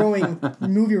throwing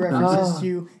movie references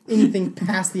to anything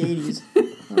past the 80s.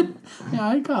 Yeah,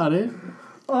 I got it.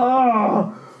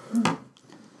 Oh.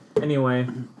 Anyway,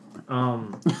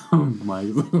 Oh my,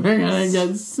 we're gonna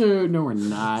get sued. No, we're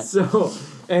not. so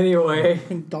anyway, I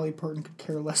think Dolly Parton could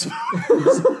care less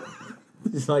about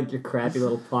just like your crappy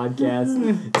little podcast,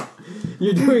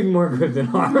 you're doing more good than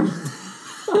harm.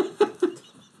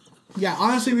 Yeah,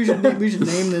 honestly, we should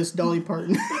name this Dolly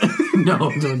Parton. No,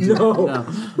 don't do No. that.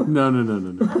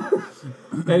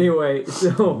 No. Anyway,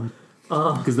 so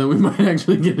Because then we might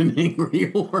actually get an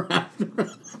angry whore after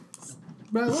us.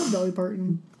 But I love Dolly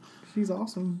Parton. She's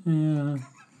awesome.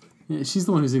 Yeah, she's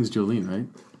the one who sings Jolene, right?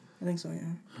 I think so,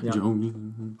 yeah. Yeah.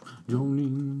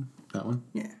 Jolene. That one?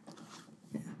 Yeah.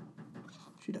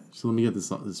 She does. So let me get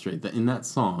this straight. That in that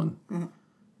song,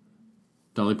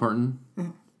 Dolly Parton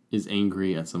is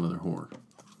angry at some other whore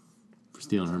for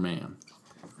stealing her man.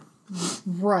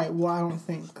 Right. Well, I don't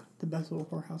think The Best Little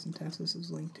Whorehouse in Texas is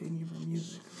linked to any of her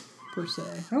music, per se.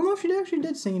 I don't know if she actually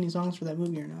did sing any songs for that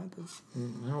movie or not. But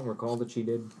I don't recall that she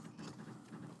did.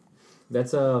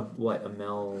 That's a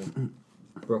Mel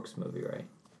Brooks movie, right?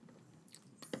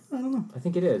 I don't know. I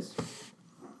think it is.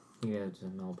 Yeah, it's a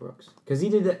Mel Brooks. Because he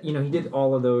did that, he did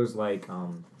all of those,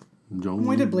 Jolene.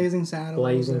 We did Blazing Saddles.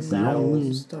 Blazing and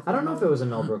Saddles. Stuff I don't know like if it was a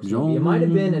Mel Brooks movie. It might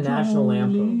have been a National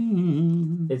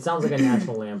Lampoon. It sounds like a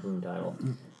National Lampoon title.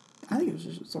 that. I think it was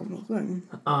just its own little thing.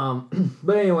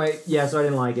 But anyway, yeah, so I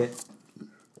didn't like it.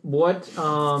 What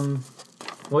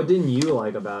didn't you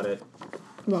like about it?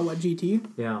 About what, GT?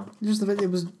 Yeah. Just the fact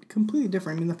it was completely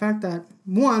different. I mean, the fact that,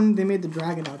 one, they made the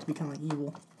dragon out to be kind of like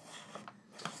evil.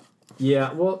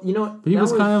 Yeah, well, you know what? But he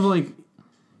was kind of like,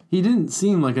 he didn't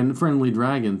seem like a friendly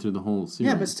dragon through the whole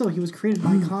series. Yeah, but still, he was created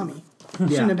by Kami.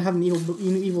 He shouldn't have any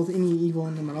evil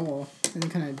in him at all. And they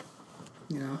kind of,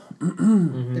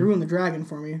 they ruined the dragon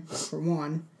for me, for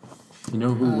one. You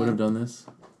know who would have done this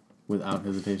without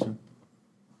hesitation?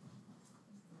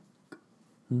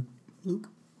 Luke?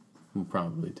 Well,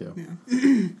 probably too.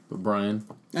 Yeah. But Brian,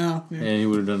 Oh, yeah. and he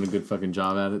would have done a good fucking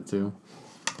job at it too.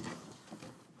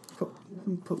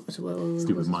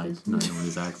 Stupid Mike, not knowing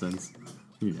his accents.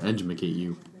 You educate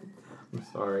you. I'm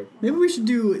sorry. Maybe we should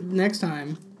do next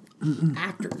time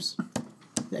actors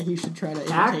that he should try to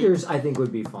imitate. Actors, I think,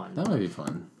 would be fun. That might be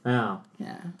fun. Yeah.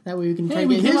 Yeah, that way we can try Hey, to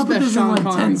we get came his up with best this in Sean like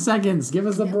Connery. 10 seconds. Give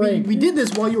us a Yeah, break. we did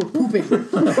this while you were pooping.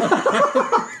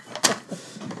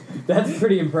 That's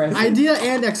pretty impressive. Idea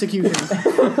and execution.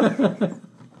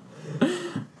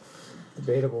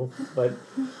 Debatable, but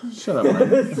Shut up,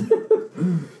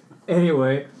 Brian.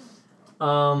 anyway.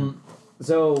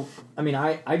 So I mean,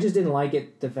 I just didn't like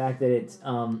it. The fact that it's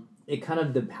it kind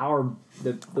of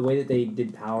the way that they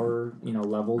did power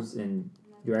levels in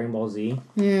Dragon Ball Z.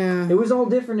 Yeah. It was all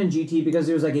different in GT because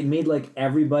it was like it made like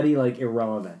everybody like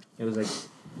irrelevant. It was like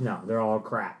no, they're all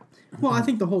crap. Well, I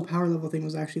think the whole power level thing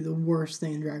was actually the worst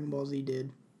thing Dragon Ball Z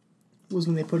did. Was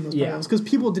when they put in those power levels. Because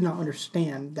people did not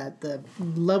understand that the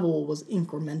level was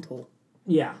incremental.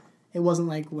 Yeah. It wasn't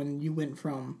like when you went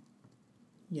from,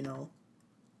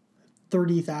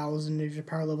 30,000 as your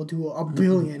power level to a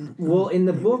billion. Well, in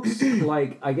the books,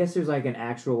 like I guess there's like an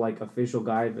actual like official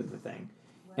guide for the thing,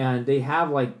 and they have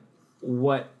like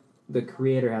what the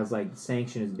creator has like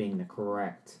sanctioned as being the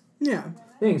correct Yeah.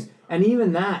 things, and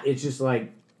even that it's just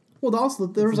like Well, also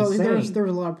there was It's insane. there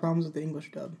was a lot of problems with the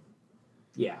English dub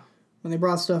yeah. when they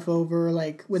brought stuff over.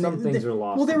 Like when Some things are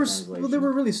lost Well, they in were translation. they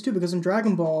were really stupid because in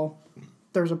Dragon Ball,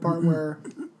 there's a part where,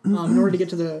 in order to get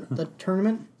to the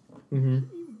tournament,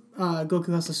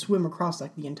 Goku has to swim across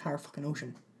like the entire fucking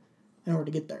ocean in order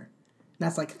to get there. And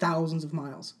that's like thousands of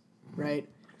miles, right?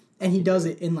 And he does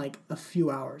it in like a few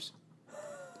hours.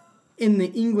 In the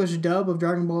English dub of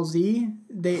Dragon Ball Z,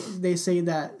 they say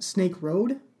that Snake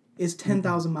Road is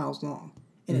 10,000 miles long,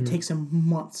 and it takes him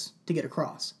months to get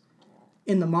across.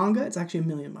 In the manga, it's actually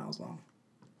 1,000,000 miles long.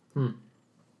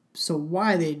 So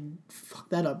why they fuck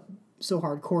that up so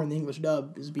hardcore in the English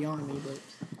dub is beyond me, but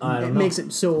I don't know. makes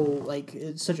it so like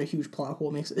it's such a huge plot hole.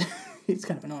 It makes it it's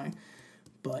kind of annoying.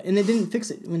 But and they didn't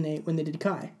fix it when they did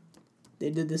Kai. They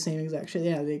did the same exact shit.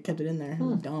 Yeah, they kept it in there. It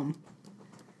was dumb.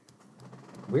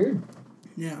 Weird.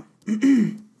 Yeah.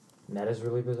 That is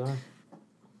really bizarre.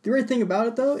 The great thing about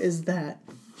it though is that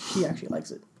she actually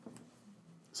likes it.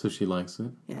 So she likes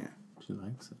it? Yeah. She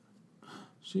likes it.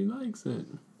 She likes it.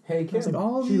 Hey, Kim, It's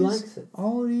like she likes it.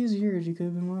 all these years you could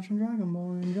have been watching Dragon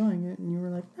Ball and enjoying it, and you were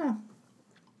like, nah.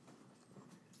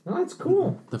 No, that's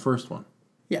cool. The first one.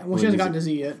 Yeah, well, Wait, she hasn't is gotten to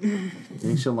Z yet. You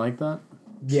think she'll like that?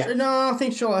 Yeah. No, I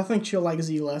think she'll like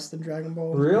Z less than Dragon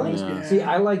Ball. Really? Yeah. See,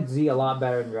 I like Z a lot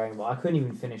better than Dragon Ball. I couldn't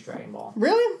even finish Dragon Ball.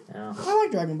 Really? Yeah. I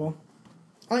like Dragon Ball.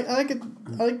 I like it.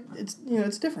 I like it's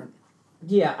it's different.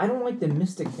 Yeah, I don't like the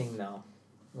mystic thing though.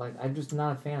 Like, I'm just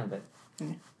not a fan of it. Yeah.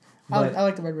 But I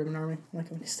like the Red Ribbon Army. I like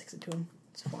it when he sticks it to him.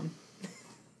 It's fun.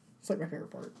 It's like my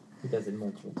favorite part. he does it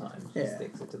multiple times. He Yeah.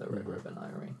 sticks it to the Red Ribbon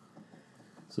Army.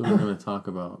 So we're going to talk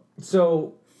about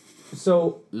So,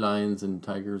 lions and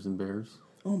tigers and bears?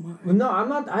 Oh my. no, I'm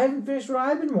not. I haven't finished what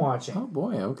I've been watching. Oh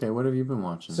boy, okay. What have you been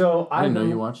watching? So I didn't know been-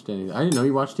 you watched anything. I didn't know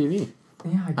you watched TV.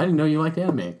 Yeah, I didn't know you liked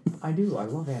anime. I do. I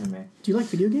love anime. Do you like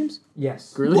video games?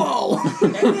 Yes. Really? Whoa!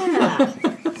 Yeah.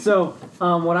 So,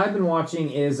 what I've been watching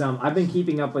is I've been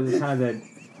keeping up with the kind of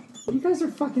the. You guys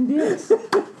are fucking dicks.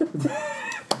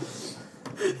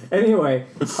 Anyway,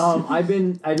 I've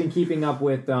been keeping up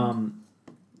with the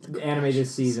anime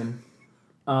this season,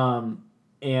 and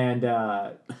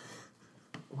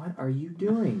what are you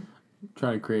doing?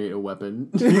 Trying to create a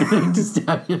weapon to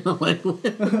stab you in the leg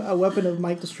with. A weapon of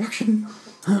mic destruction.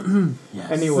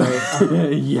 Yes. Anyway,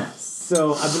 yes.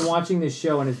 so I've been watching this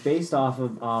show, and it's based off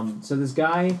of so this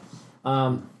guy,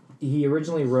 he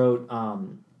originally wrote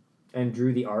and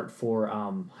drew the art for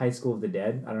High School of the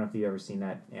Dead. I don't know if you've ever seen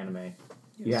that anime.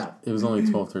 Yeah. It was only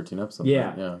 12, 13 episodes. Yeah.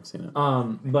 Right? Yeah, I've seen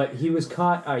it. But he was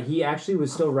caught. He actually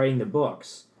was still writing the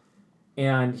books,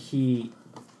 and he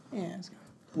Yeah.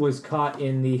 was caught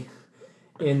in the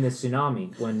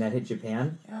tsunami when that hit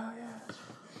Japan. Yeah.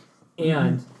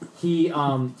 And he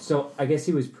so I guess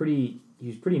he was pretty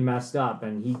messed up,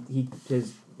 and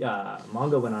his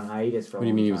manga went on hiatus for a What do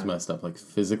you long mean he was time. messed up? Like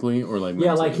physically or like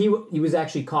Yeah, mentally? like he was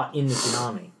actually caught in the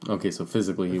tsunami. Okay, so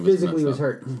physically he was Physically messed was up.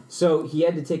 hurt. So he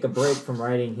had to take a break from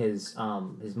writing his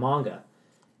manga.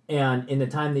 And in the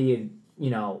time that he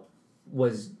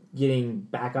was getting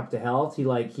back up to health,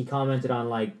 he commented on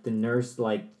like the nurse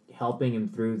helping him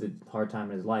through the hard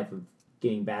time in his life of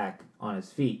getting back on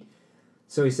his feet.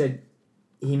 So he said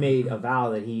he made a vow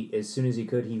that as soon as he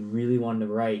could, he really wanted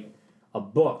to write a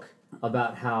book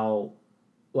about how,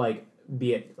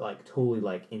 be it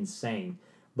totally insane,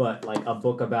 but a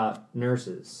book about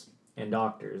nurses and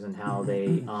doctors and how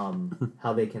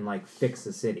they can like fix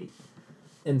the city.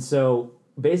 And so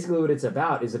basically what it's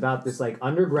about is about this like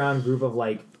underground group of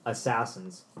like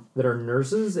assassins that are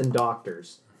nurses and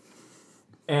doctors.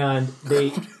 And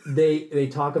they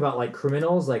talk about like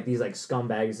criminals, like these like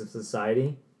scumbags of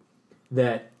society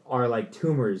that are like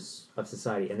tumors of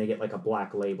society, and they get like a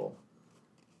black label.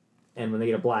 And when they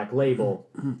get a black label,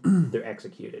 they're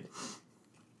executed.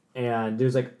 And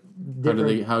there's like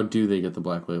different... How do they get the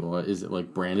black label? Is it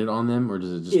like branded on them, or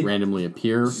does it just randomly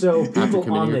appear so after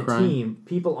committing a crime?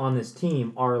 People on this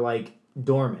team are like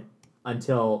dormant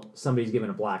until somebody's given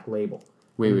a black label.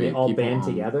 Wait, they all band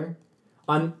together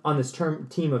on this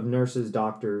team of nurses,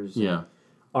 doctors. Yeah,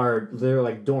 they're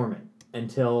like dormant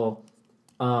until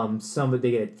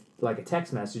they get like a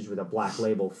text message with a black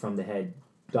label from the head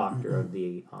doctor of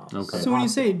the okay. So when you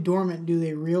say dormant, do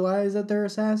they realize that they're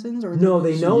assassins, or no?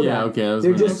 They know that. Yeah, okay.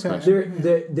 They're just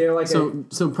they're like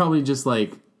so probably just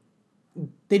like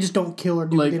they just don't kill or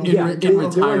do like they don't in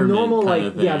retirement they're normal kind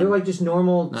of thing. they're like just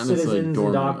normal Not citizens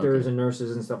and doctors okay. and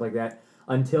nurses and stuff like that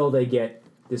until they get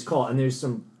this call. And there's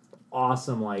some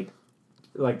awesome like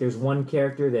there's one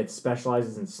character that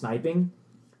specializes in sniping.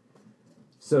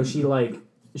 So she'll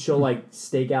like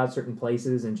stake out certain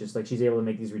places and just like she's able to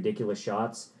make these ridiculous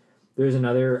shots. There's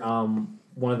another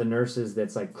one of the nurses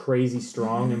that's like crazy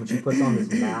strong, and when she puts on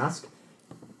this mask,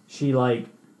 she like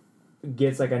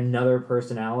gets like another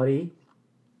personality.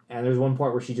 And there's one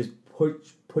part where she just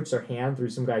puts her hand through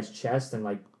some guy's chest and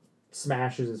like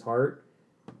smashes his heart.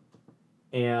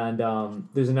 And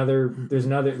there's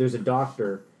a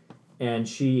doctor, and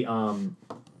she's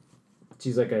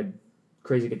like a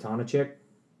crazy katana chick.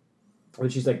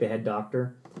 But she's like the head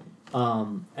doctor.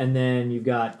 And then you've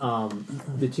got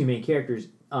the two main characters.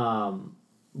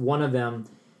 One of them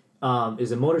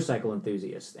is a motorcycle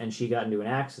enthusiast, and she got into an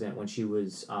accident when she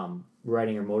was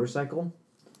riding her motorcycle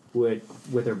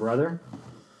with her brother.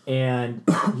 And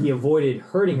he avoided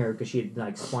hurting her because she had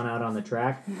like spun out on the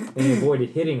track, and he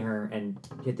avoided hitting her and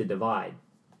hit the divide,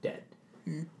 dead.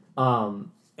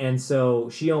 And so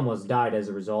she almost died as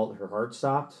a result. Her heart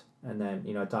stopped, and then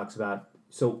it talks about.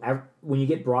 So when you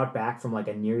get brought back from like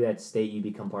a near-death state, you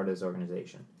become part of this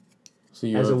organization. So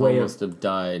you almost have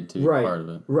died to be part of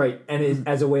it. Right, and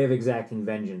as a way of exacting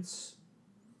vengeance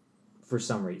for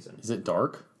some reason. Is it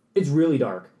dark? It's really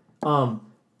dark.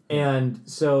 And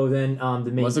so then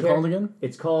the main... What's it called again?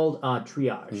 It's called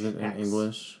Triage. Is it in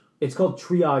English? It's called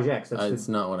Triage X. It's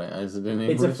not what is it in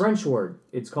English? It's a French word.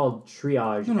 It's called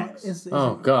Triage X.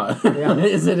 Oh, God. Yeah.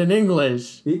 Is it in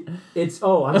English?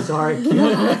 I'm sorry.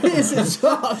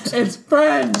 It's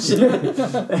French!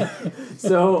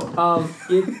 So,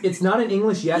 it's not in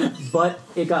English yet, but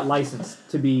it got licensed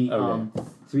to be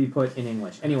put in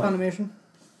English. Anyway. Funimation?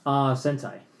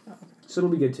 Sentai. Oh, okay. So it'll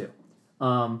be good too.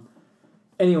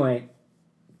 Anyway,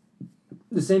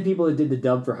 the same people that did the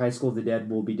dub for High School of the Dead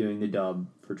will be doing the dub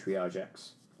for Triage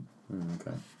X.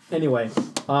 Okay. Anyway,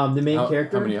 the main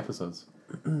character... How many episodes?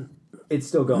 It's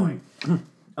still going.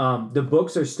 The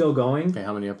books are still going. Okay,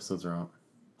 how many episodes are out?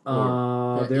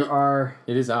 There are...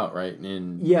 It is out, right?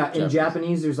 In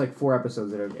Japanese, there's like 4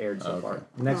 episodes that have aired so far.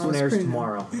 The next one airs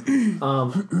tomorrow.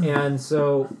 And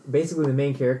so, basically, the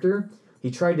main character,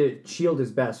 he tried to shield his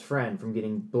best friend from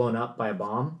getting blown up by a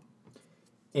bomb.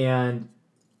 And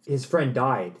his friend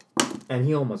died. And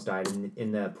he almost died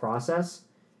in the process.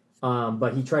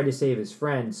 But he tried to save his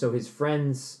friend. So his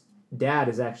friend's dad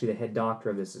is actually the head doctor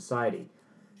of this society.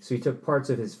 So he took parts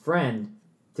of his friend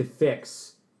to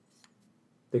fix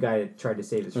the guy that tried to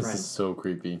save his friend. This is so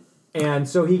creepy. And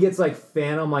so he gets like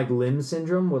phantom like limb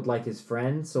syndrome with like his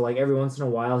friend. So like every once in a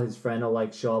while his friend will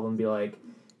like show up and be like,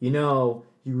 you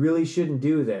really shouldn't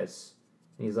do this.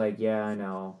 And he's like, yeah, I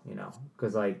know,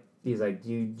 because like he's like,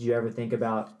 do you ever think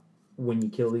about when you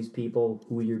kill these people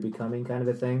who you're becoming, kind of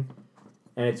a thing?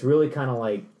 And it's really kind of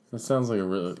like... That sounds like a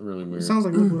really, really weird... It sounds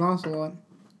like Liquid Ocelot.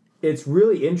 It's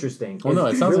really interesting. Well, no,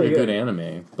 it sounds really like a good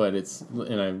anime, but it's...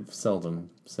 And I seldom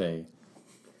say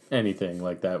anything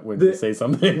like that when they say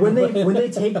something. When they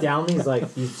take down these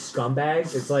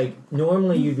scumbags, it's like...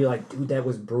 Normally you'd be like, dude, that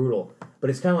was brutal. But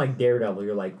it's kind of like Daredevil.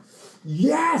 You're like,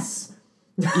 yes!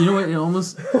 You know what? It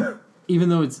almost... Even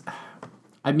though it's...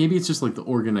 maybe it's just like the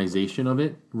organization of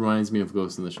it reminds me of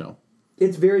Ghost in the Shell.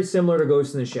 It's very similar to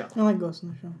Ghost in the Shell. I like Ghost in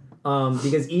the Shell.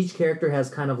 Because each character has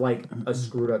kind of like a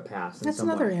screwed up past. That's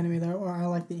another anime that I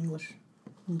like the English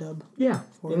dub. Yeah,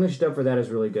 the English dub for that is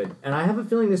really good. And I have a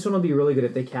feeling this one will be really good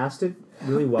if they cast it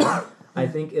really well. I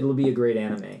think it'll be a great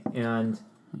anime. And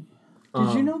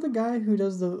did you know the guy who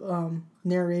does the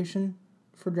narration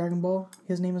for Dragon Ball?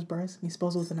 His name is Bryce, and he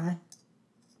spells it with an I.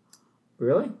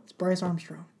 Really? It's Bryce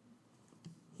Armstrong.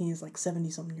 He's like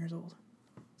 70-something years old.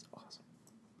 It's awesome.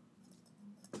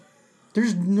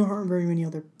 There's not very many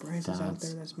other Bryces out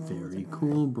there that's very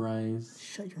cool, Bryce.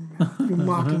 Shut your mouth. You're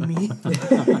mocking me.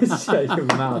 Shut your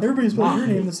mouth. Everybody's spelling your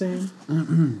name the same.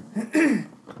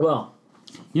 Well,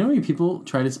 You know how many people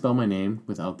try to spell my name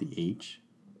without the H?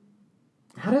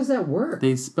 how does that work?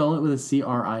 They spell it with a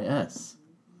C-R-I-S.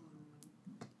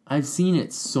 I've seen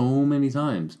it so many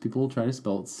times. People try to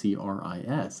spell it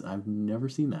C-R-I-S. I've never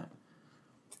seen that.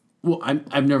 Well,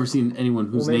 I've never seen anyone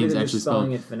whose Well, maybe name's they're actually just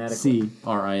spelling spelled it phonetically.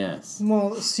 C-R-I-S. Well,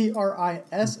 CRISS.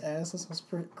 That's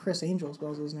how Chris Angel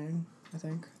spells his name, I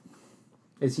think.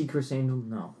 Is he Chris Angel?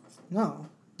 No. No.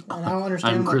 And I don't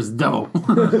understand. I'm Chris Devil.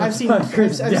 I've seen.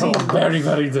 I've seen. Very,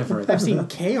 very different. I've seen KRIS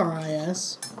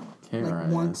K-R-I-S. like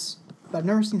once, but I've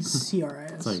never seen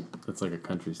CRIS. That's like a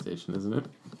country station, isn't it?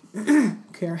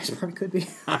 KRIS probably could be.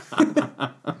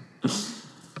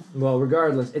 Well,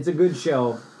 regardless, it's a good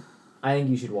show. I think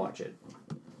you should watch it.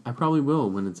 I probably will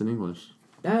when it's in English.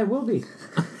 Yeah, it will be.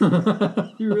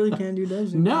 You really can't do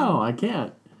those. No, I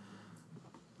can't.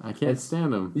 I can't It's-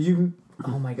 stand them. You.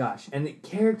 Oh my gosh. And the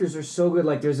characters are so good.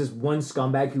 Like, there's this one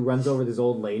scumbag who runs over this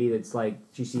old lady that's like,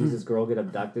 she sees this girl get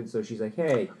abducted, so she's like,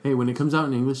 hey, Hey, when it comes out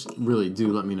in English, really do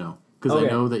let me know. Because Okay. I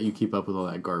know that you keep up with all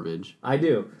that garbage. I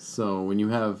do. So when you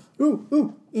have...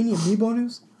 Ooh, any Amiibo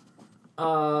news?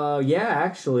 Yeah,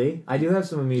 actually. I do have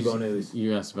some Amiibo news.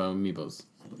 You asked about amiibos.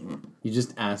 You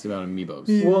just asked about amiibos.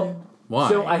 Yeah. Well, Why?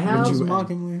 So I have- Would Just you-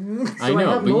 mockingly. I So I know,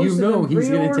 have but most you of know them he's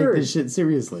going to take pre-ordered. this shit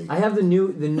seriously. I have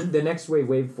the next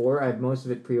wave 4. I have most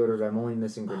of it pre-ordered. I'm only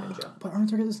missing Greninja. But aren't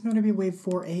there going to be Wave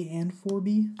 4A and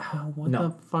 4B? What No.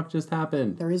 the fuck just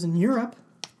happened? There is in Europe.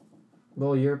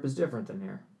 Well, Europe is different than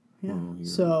here. Yeah. Oh, you're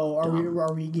So dumb.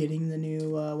 are we getting the new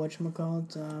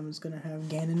whatchamacallit? It's gonna have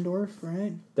Ganondorf,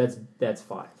 right? That's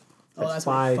 5. Oh, that's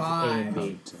 5 five. A and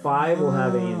B. 5 will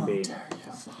have A and B. 5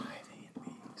 A and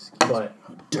B. But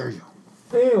How dare you?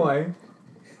 anyway,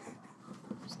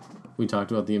 We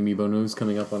talked about the amiibo news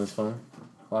coming up on his phone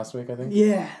last week, I think.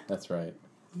 Yeah. That's right.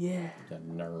 Yeah. That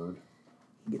nerd.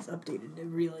 It gets updated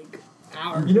every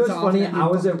hour. you know what's It's funny? often I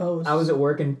was every post. at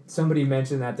work and somebody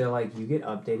mentioned that they're like, "You get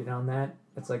updated on that?"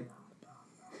 It's like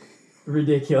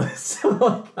ridiculous.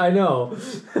 Like, I know.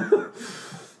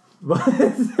 But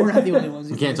We're not the only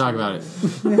ones. We can't talk about it.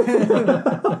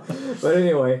 But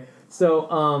anyway,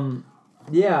 so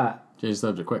yeah, Change the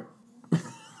subject quick.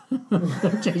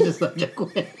 Change the subject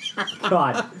quick.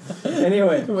 God.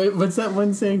 Anyway, Wait, what's that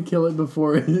one saying? Kill it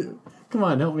before it... Come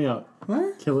on, help me out.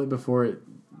 What? Kill it before it...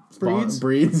 Breeds?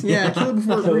 Breeds? Yeah, kill it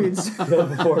before it breeds.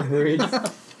 before it breeds.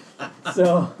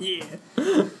 So Yeah.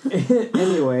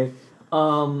 anyway,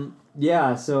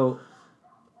 yeah, so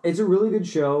it's a really good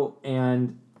show,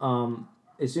 and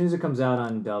as soon as it comes out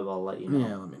on Dub, I'll let you know.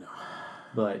 Yeah, let me know.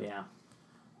 But yeah,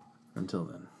 Until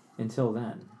then. until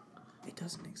then. It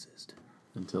doesn't exist.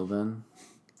 Until then,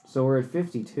 So we're at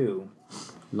 52.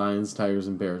 lions, tigers,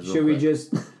 and bears. real Should we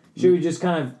quick. just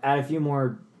kind of add a few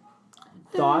more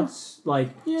thoughts? Like,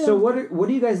 Yeah. so what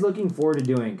are you guys looking forward to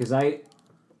doing? Because I'm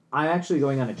actually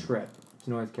going on a trip to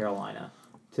North Carolina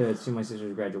to see my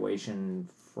sister's graduation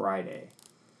Friday.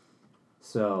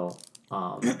 So,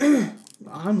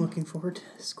 I'm looking forward to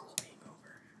school being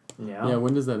over yeah. Yeah,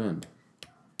 when does that end?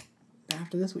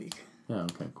 after this week. Yeah,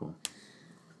 okay, cool.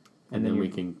 And And then then we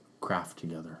you're- can craft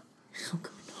together.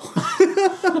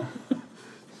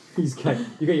 You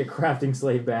got your crafting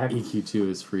slave back. EQ2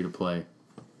 is free to play.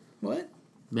 What?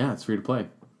 Yeah, it's free to play.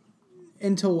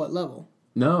 Until what level?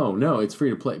 No, it's free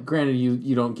to play. Granted,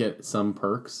 you don't get some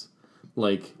perks.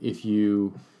 Like, if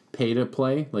you pay to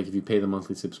play, like if you pay the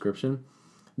monthly subscription,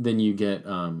 then you get,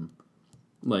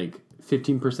 like,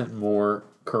 15% more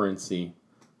currency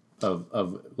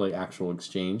of like, actual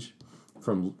exchange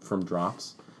from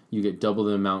drops. You get double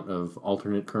the amount of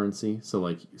alternate currency. So,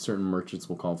 like, certain merchants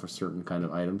will call for certain kind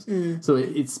of items. So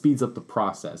it speeds up the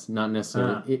process, not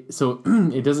necessarily... So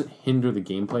it doesn't hinder the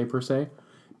gameplay, per se,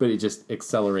 but it just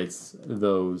accelerates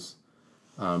those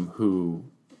who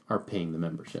are paying the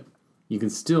membership. You can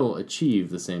still achieve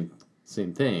the same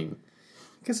thing.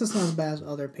 I guess it's not as bad as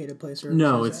other pay-to-play services.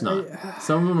 No, it's not.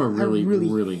 Some of them are really, I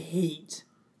really, really... hate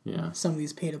Yeah. some of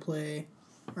these pay-to-play...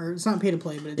 Or it's not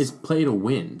pay-to-play, but it's... It's play to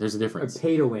win. There's a Or difference.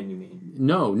 pay to win, you mean?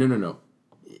 No.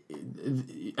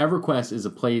 EverQuest is a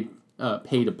pay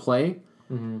to play,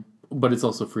 but it's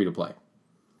also free to play.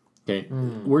 Okay,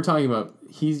 we're talking about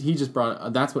he just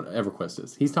brought that's what EverQuest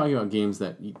is. He's talking about games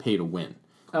that you pay to win.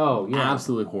 Oh, yeah.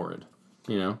 Absolutely horrid.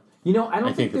 You know, You know, I don't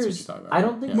I think that's what there's... you're talking about. I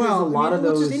don't think Yeah. there's well, a lot of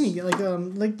it's those... just any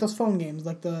like those phone games,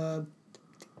 like the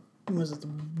Was it the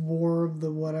War of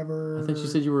the whatever? I thought you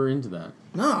said you were into that.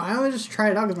 No, I always just tried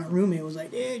it out because my roommate was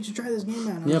like, "Hey, you should try this game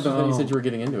out." Yeah, but then you said you were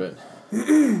getting into it.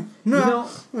 No,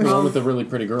 The one with the really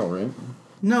pretty girl, right?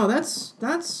 no, that's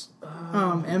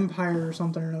Empire or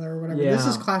something or another or whatever. This Yeah.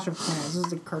 is Clash of Clans. This is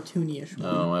the cartoony-ish one.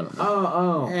 Oh, I don't know.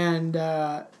 Oh. And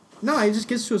no, it just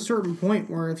gets to a certain point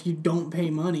where if you don't pay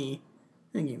money,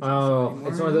 the game's not fun Oh, anymore.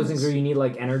 it's one of those things where you need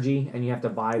like energy and you have to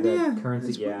buy the yeah, currency.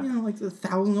 it's, Yeah. you know, like the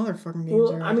 1,000 other fucking games.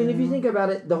 Well, are I out mean, there if you now. think about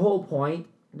it, the whole point,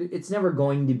 it's never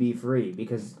going to be free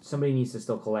because somebody needs to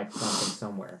still collect something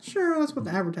somewhere. Sure, that's what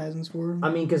the advertising's for. I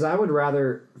mean, because I would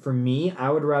rather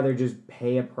just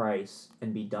pay a price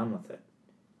and be done with it.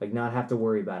 Like, not have to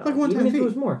worry about it. Like one-time even if fee. it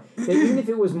was more. Even if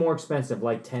it was more expensive,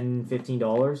 like $10,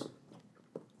 $15.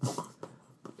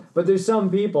 But there's some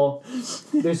people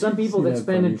that that spend a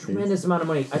funny face. tremendous amount of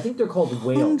money. I think they're called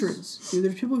whales. Hundreds. Dude,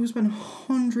 there's people who spend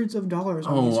hundreds of dollars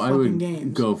on these Oh, I fucking would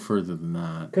games. go further than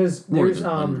that. Because More there's than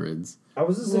hundreds. I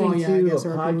was listening Well, yeah, I to a guess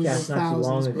there are people who podcast go not too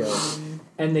long thousands, ago,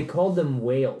 but, and they called them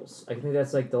whales. I think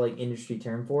that's like the industry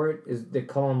term for it. Is they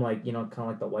call them like kind of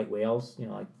like the white whales.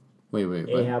 Like Wait, what?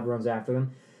 Ahab runs after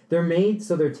them. They're made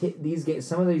so these games.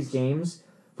 Some of these games,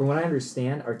 from what I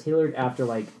understand, are tailored after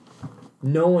like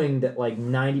knowing that like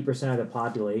 90% of the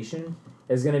population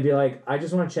is going to be like, I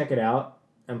just want to check it out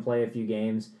and play a few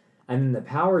games, and then the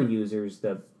power users,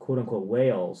 the quote unquote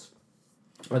whales,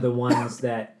 are the ones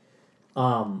that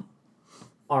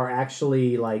are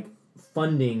actually like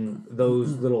funding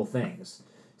those little things.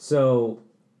 So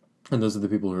And those are the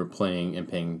people who are playing and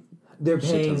paying they're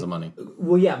shit paying tons of money.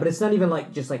 Well, yeah, but it's not even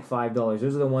like just like $5.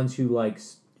 Those are the ones who like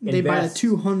they buy a invest.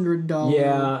 $200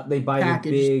 Yeah, they buy the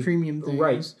package big premium things.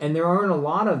 right, and there aren't a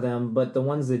lot of them, but the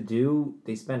ones that do,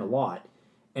 they spend a lot,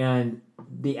 and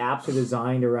the apps are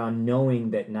designed around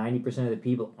knowing that 90% of the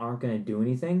people aren't going to do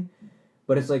anything,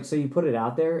 but it's like so you put it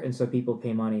out there, and so people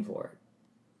pay money for it.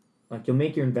 Like you'll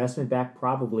make your investment back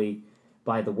probably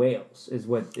by the whales is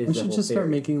what is We the should whole just start theory.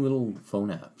 making little phone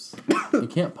apps. It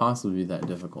can't possibly be that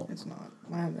difficult. It's not.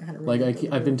 I haven't had a Like really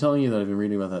I've been telling you that I've been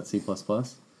reading about that C++.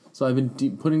 So I've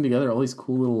been putting together all these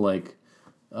cool little like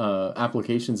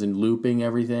applications and looping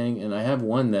everything, and I have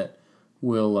one that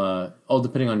will all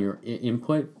depending on your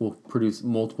input will produce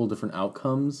multiple different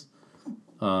outcomes.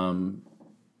 I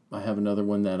have another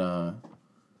one that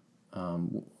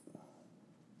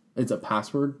it's a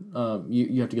password.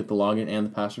 You have to get the login and the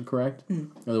password correct.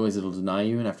 Otherwise, it'll deny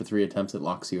you, and after 3 attempts, it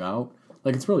locks you out.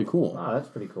 Like it's really cool. Oh, that's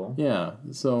pretty cool. Yeah.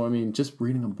 So I mean, just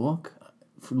reading a book,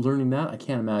 for learning that, I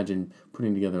can't imagine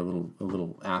putting together a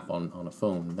little app on a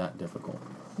phone that difficult.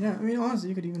 Yeah, I mean, honestly,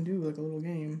 you could even do like a little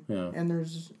game. Yeah. And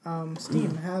there's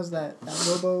Steam has that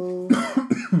Robo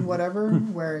whatever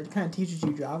where it kind of teaches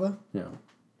you Java. Yeah.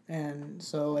 And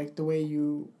so like the way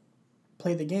you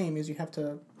play the game is you have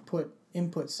to put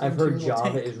inputs. I've into heard your little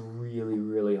Java tank. is really,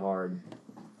 really hard.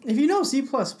 If you know C++,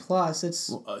 it's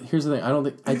Well, here's the thing.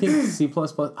 I think C++.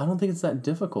 I don't think it's that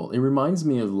difficult. It reminds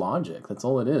me of logic. That's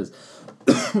all it is.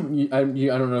 I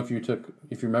don't know if you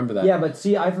remember that. Yeah, but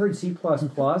see, I've heard C++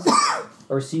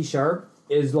 or C#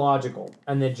 is logical,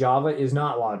 and that Java is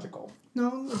not logical.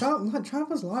 no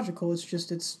Java's logical. It's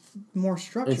just it's more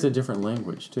structured. It's a different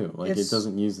language too. Like it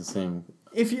doesn't use the same.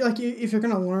 If you're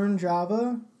gonna learn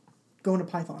Java, go into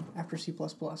Python after C++. It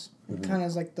kind of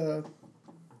is like the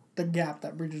gap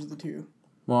that bridges the two.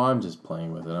 Well, I'm just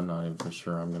playing with it. I'm not even for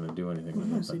sure I'm gonna do anything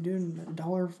with Honestly, it. doing a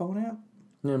dollar phone app.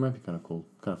 Yeah, it might be kind of cool,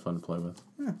 kind of fun to play with.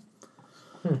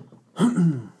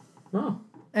 Oh.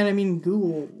 And I mean,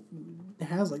 Google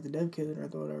has like the dev kit or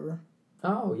whatever.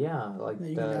 Oh, yeah, like That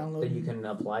you can download that you and- can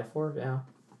apply for, yeah.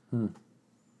 You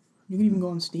can even go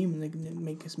on Steam and they can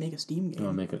make a Steam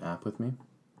game. Make an app with me.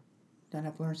 Don't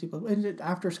have to learn C++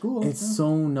 after school. It's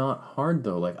so not hard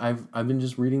though. Like I've been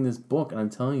just reading this book, and I'm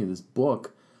telling you, this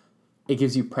book, it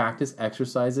gives you practice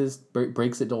exercises,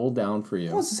 breaks it all down for you.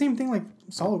 Well, it's the same thing like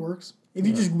SolidWorks. If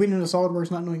you just went into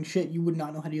SolidWorks not knowing shit, you would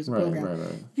not know how to use the program.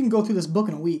 Right. You can go through this book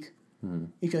in a week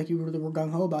if you really were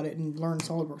gung ho about it and learn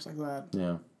SolidWorks like that.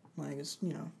 Yeah. Like it's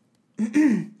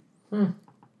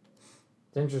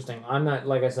It's interesting. I'm not,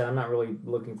 like I said, I'm not really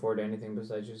looking forward to anything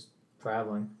besides just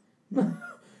traveling.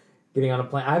 Getting on a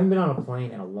plane. I haven't been on a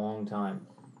plane in a long time,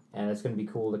 and it's going to be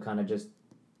cool to kind of just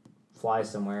fly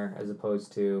somewhere as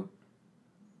opposed to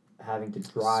having to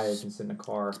drive and sit in a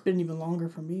car. It's been even longer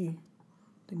for me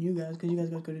than you guys because you guys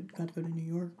got to go to New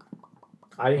York.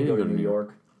 I didn't go to New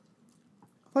York.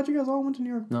 I thought you guys all went to New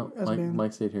York. No, as a band.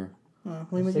 Mike stayed here. Oh,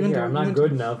 well, Sit here. I'm not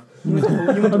good enough. You went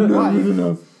to Hawaii.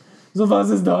 enough. So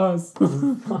fast as das.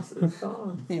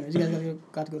 Anyways, you guys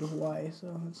got to go to Hawaii,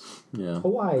 so it's... Yeah.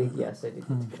 Hawaii, yes, I did.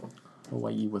 Get to go.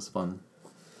 Hawaii was fun.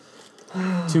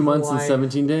 2 months and Why?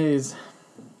 17 days.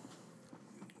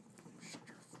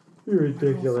 You're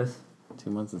ridiculous. 2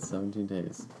 months and 17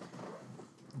 days.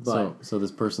 But So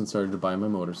this person started to buy my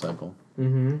motorcycle.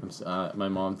 mm-hmm. My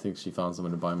mom thinks she found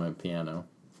someone to buy my piano.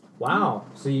 Wow.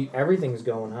 So everything's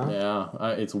going, huh?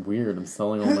 Yeah, it's weird. I'm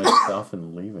selling all my stuff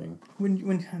and leaving. When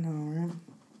I know, right?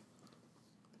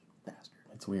 Bastard.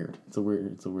 It's weird. It's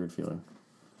a weird feeling.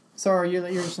 So you're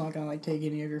just not gonna like take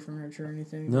any of your furniture or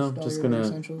anything? No, all just your gonna-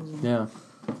 essentials. And... Yeah,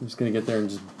 I'm just gonna get there and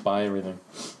just buy everything.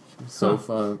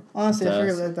 Sofa. Honestly, I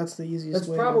figure desk. that's the easiest That's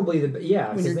way. probably the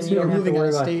yeah. When Because you're then you don't have to moving out worry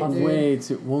of about state, fucking- dude. Way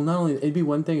too. Well, not only it'd be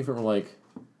one thing if it were like,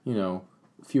 a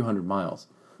few hundred miles.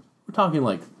 We're talking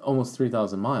like almost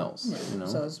 3,000 miles. Yeah,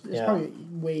 so it's Yeah. probably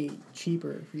way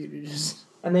cheaper for you to just.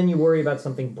 And then you worry about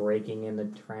something breaking in the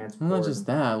transport. Well, not just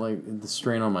that, like the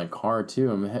strain on my car too.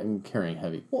 I'm carrying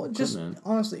heavy Well, just equipment.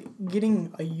 honestly,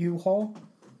 getting a U-Haul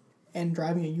and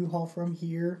driving a U-Haul from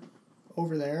here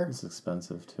over there, It's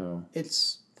expensive too.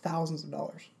 it's thousands of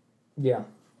dollars. Yeah.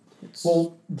 It's,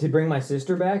 Well, to bring my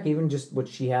sister back, even just what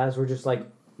she has, we're just like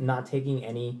not taking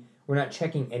any. We're not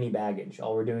checking any baggage.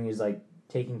 All we're doing is like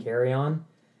taking carry on,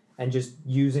 and just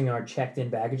using our checked in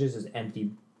baggages as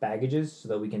empty baggages so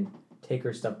that we can take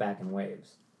her stuff back in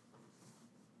waves.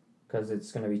 Because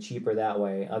it's going to be cheaper that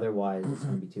way. Otherwise, it's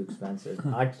going to be too expensive.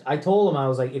 I told him, I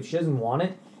was like, if she doesn't want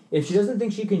it, if she doesn't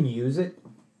think she can use it,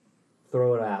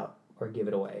 throw it out or give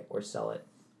it away or sell it.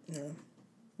 yeah.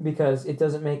 Because it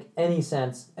doesn't make any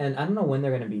sense. And I don't know when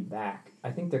they're going to be back.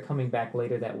 I think they're coming back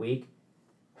later that week.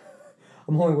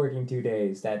 I'm only working 2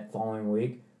 days that following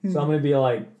week. So I'm going to be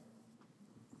like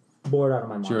bored out of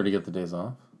my mind. Did you already get the days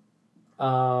off?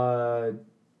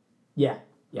 Yeah,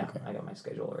 Okay. I got my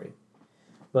schedule already.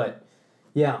 But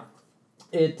yeah,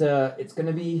 it's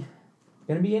gonna be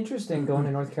interesting going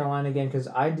to North Carolina again because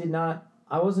I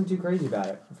wasn't too crazy about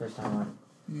it the first time I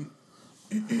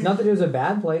Not that it was a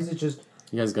bad place. It's just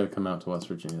You guys got to come out to West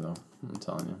Virginia though. I'm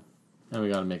telling you, and we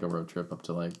got to make a road trip up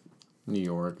to like New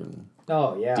York and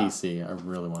oh yeah. DC. I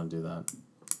really want to do that.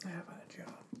 I have a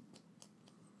job.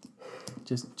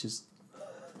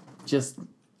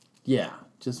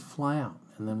 Just fly out,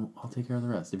 and then I'll take care of the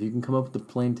rest. If you can come up with the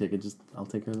plane ticket, I'll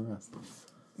take care of the rest.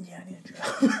 Yeah, I need a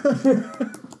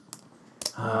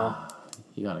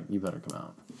job. You better come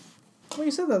out. Well,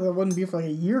 you said that wouldn't be for like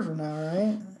a year from now,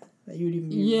 right? That you'd even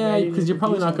be Yeah, ready because you're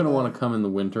probably do not going to something. want to come in the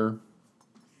winter.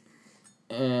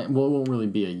 And well, it won't really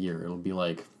be a year. It'll be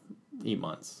like 8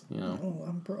 months.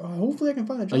 Oh, hopefully I can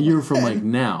find a job. A year from then. like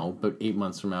now, but 8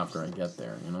 months from after I get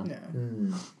there. Yeah.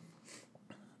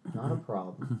 Not a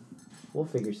problem. We'll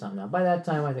figure something out. By that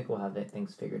time, I think we'll have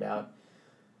things figured out.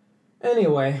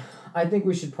 Anyway, I think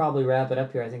we should probably wrap it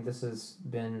up here. I think this has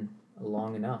been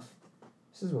long enough.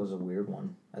 This was a weird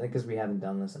one. I think because we haven't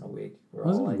done this in a week. It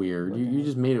wasn't weird. You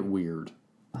just made it weird.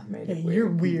 I made Yeah, it weird. you're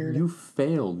weird. You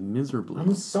failed miserably.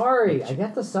 I'm sorry. I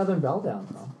got the Southern Belle down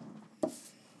though.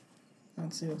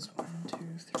 Let's see. That's 1, 2,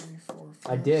 3, 4, I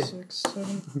 5, did. 6,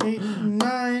 7, 8,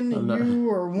 9. I'm not- You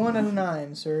are 1 out of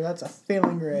 9, sir. That's a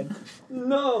failing grade.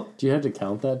 No. Do you have to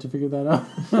count that to figure that out?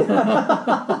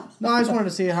 No, I just wanted to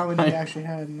see how many you actually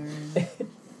had in there.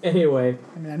 Anyway.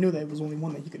 I mean, I knew that was only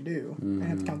one that you could do. I didn't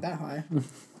have to count that high.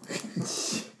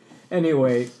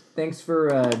 Anyway, thanks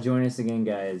for joining us again,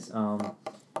 guys.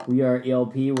 We are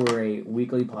ELP. We're a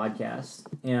weekly podcast,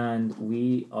 and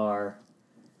we are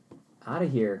out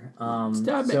of here.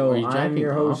 Stop it. So Are you I'm jacking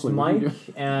your off? host, What are you Mike,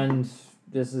 and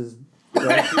this is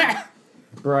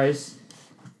Bryce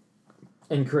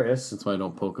and Chris. That's why I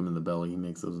don't poke him in the belly. He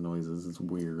makes those noises. It's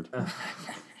weird.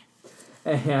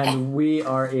 And we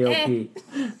are ELP.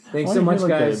 Thanks Why so do much, you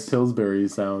hear, like, guys. that Pillsbury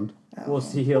sound. We'll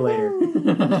see you later.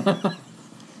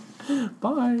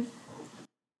 Bye.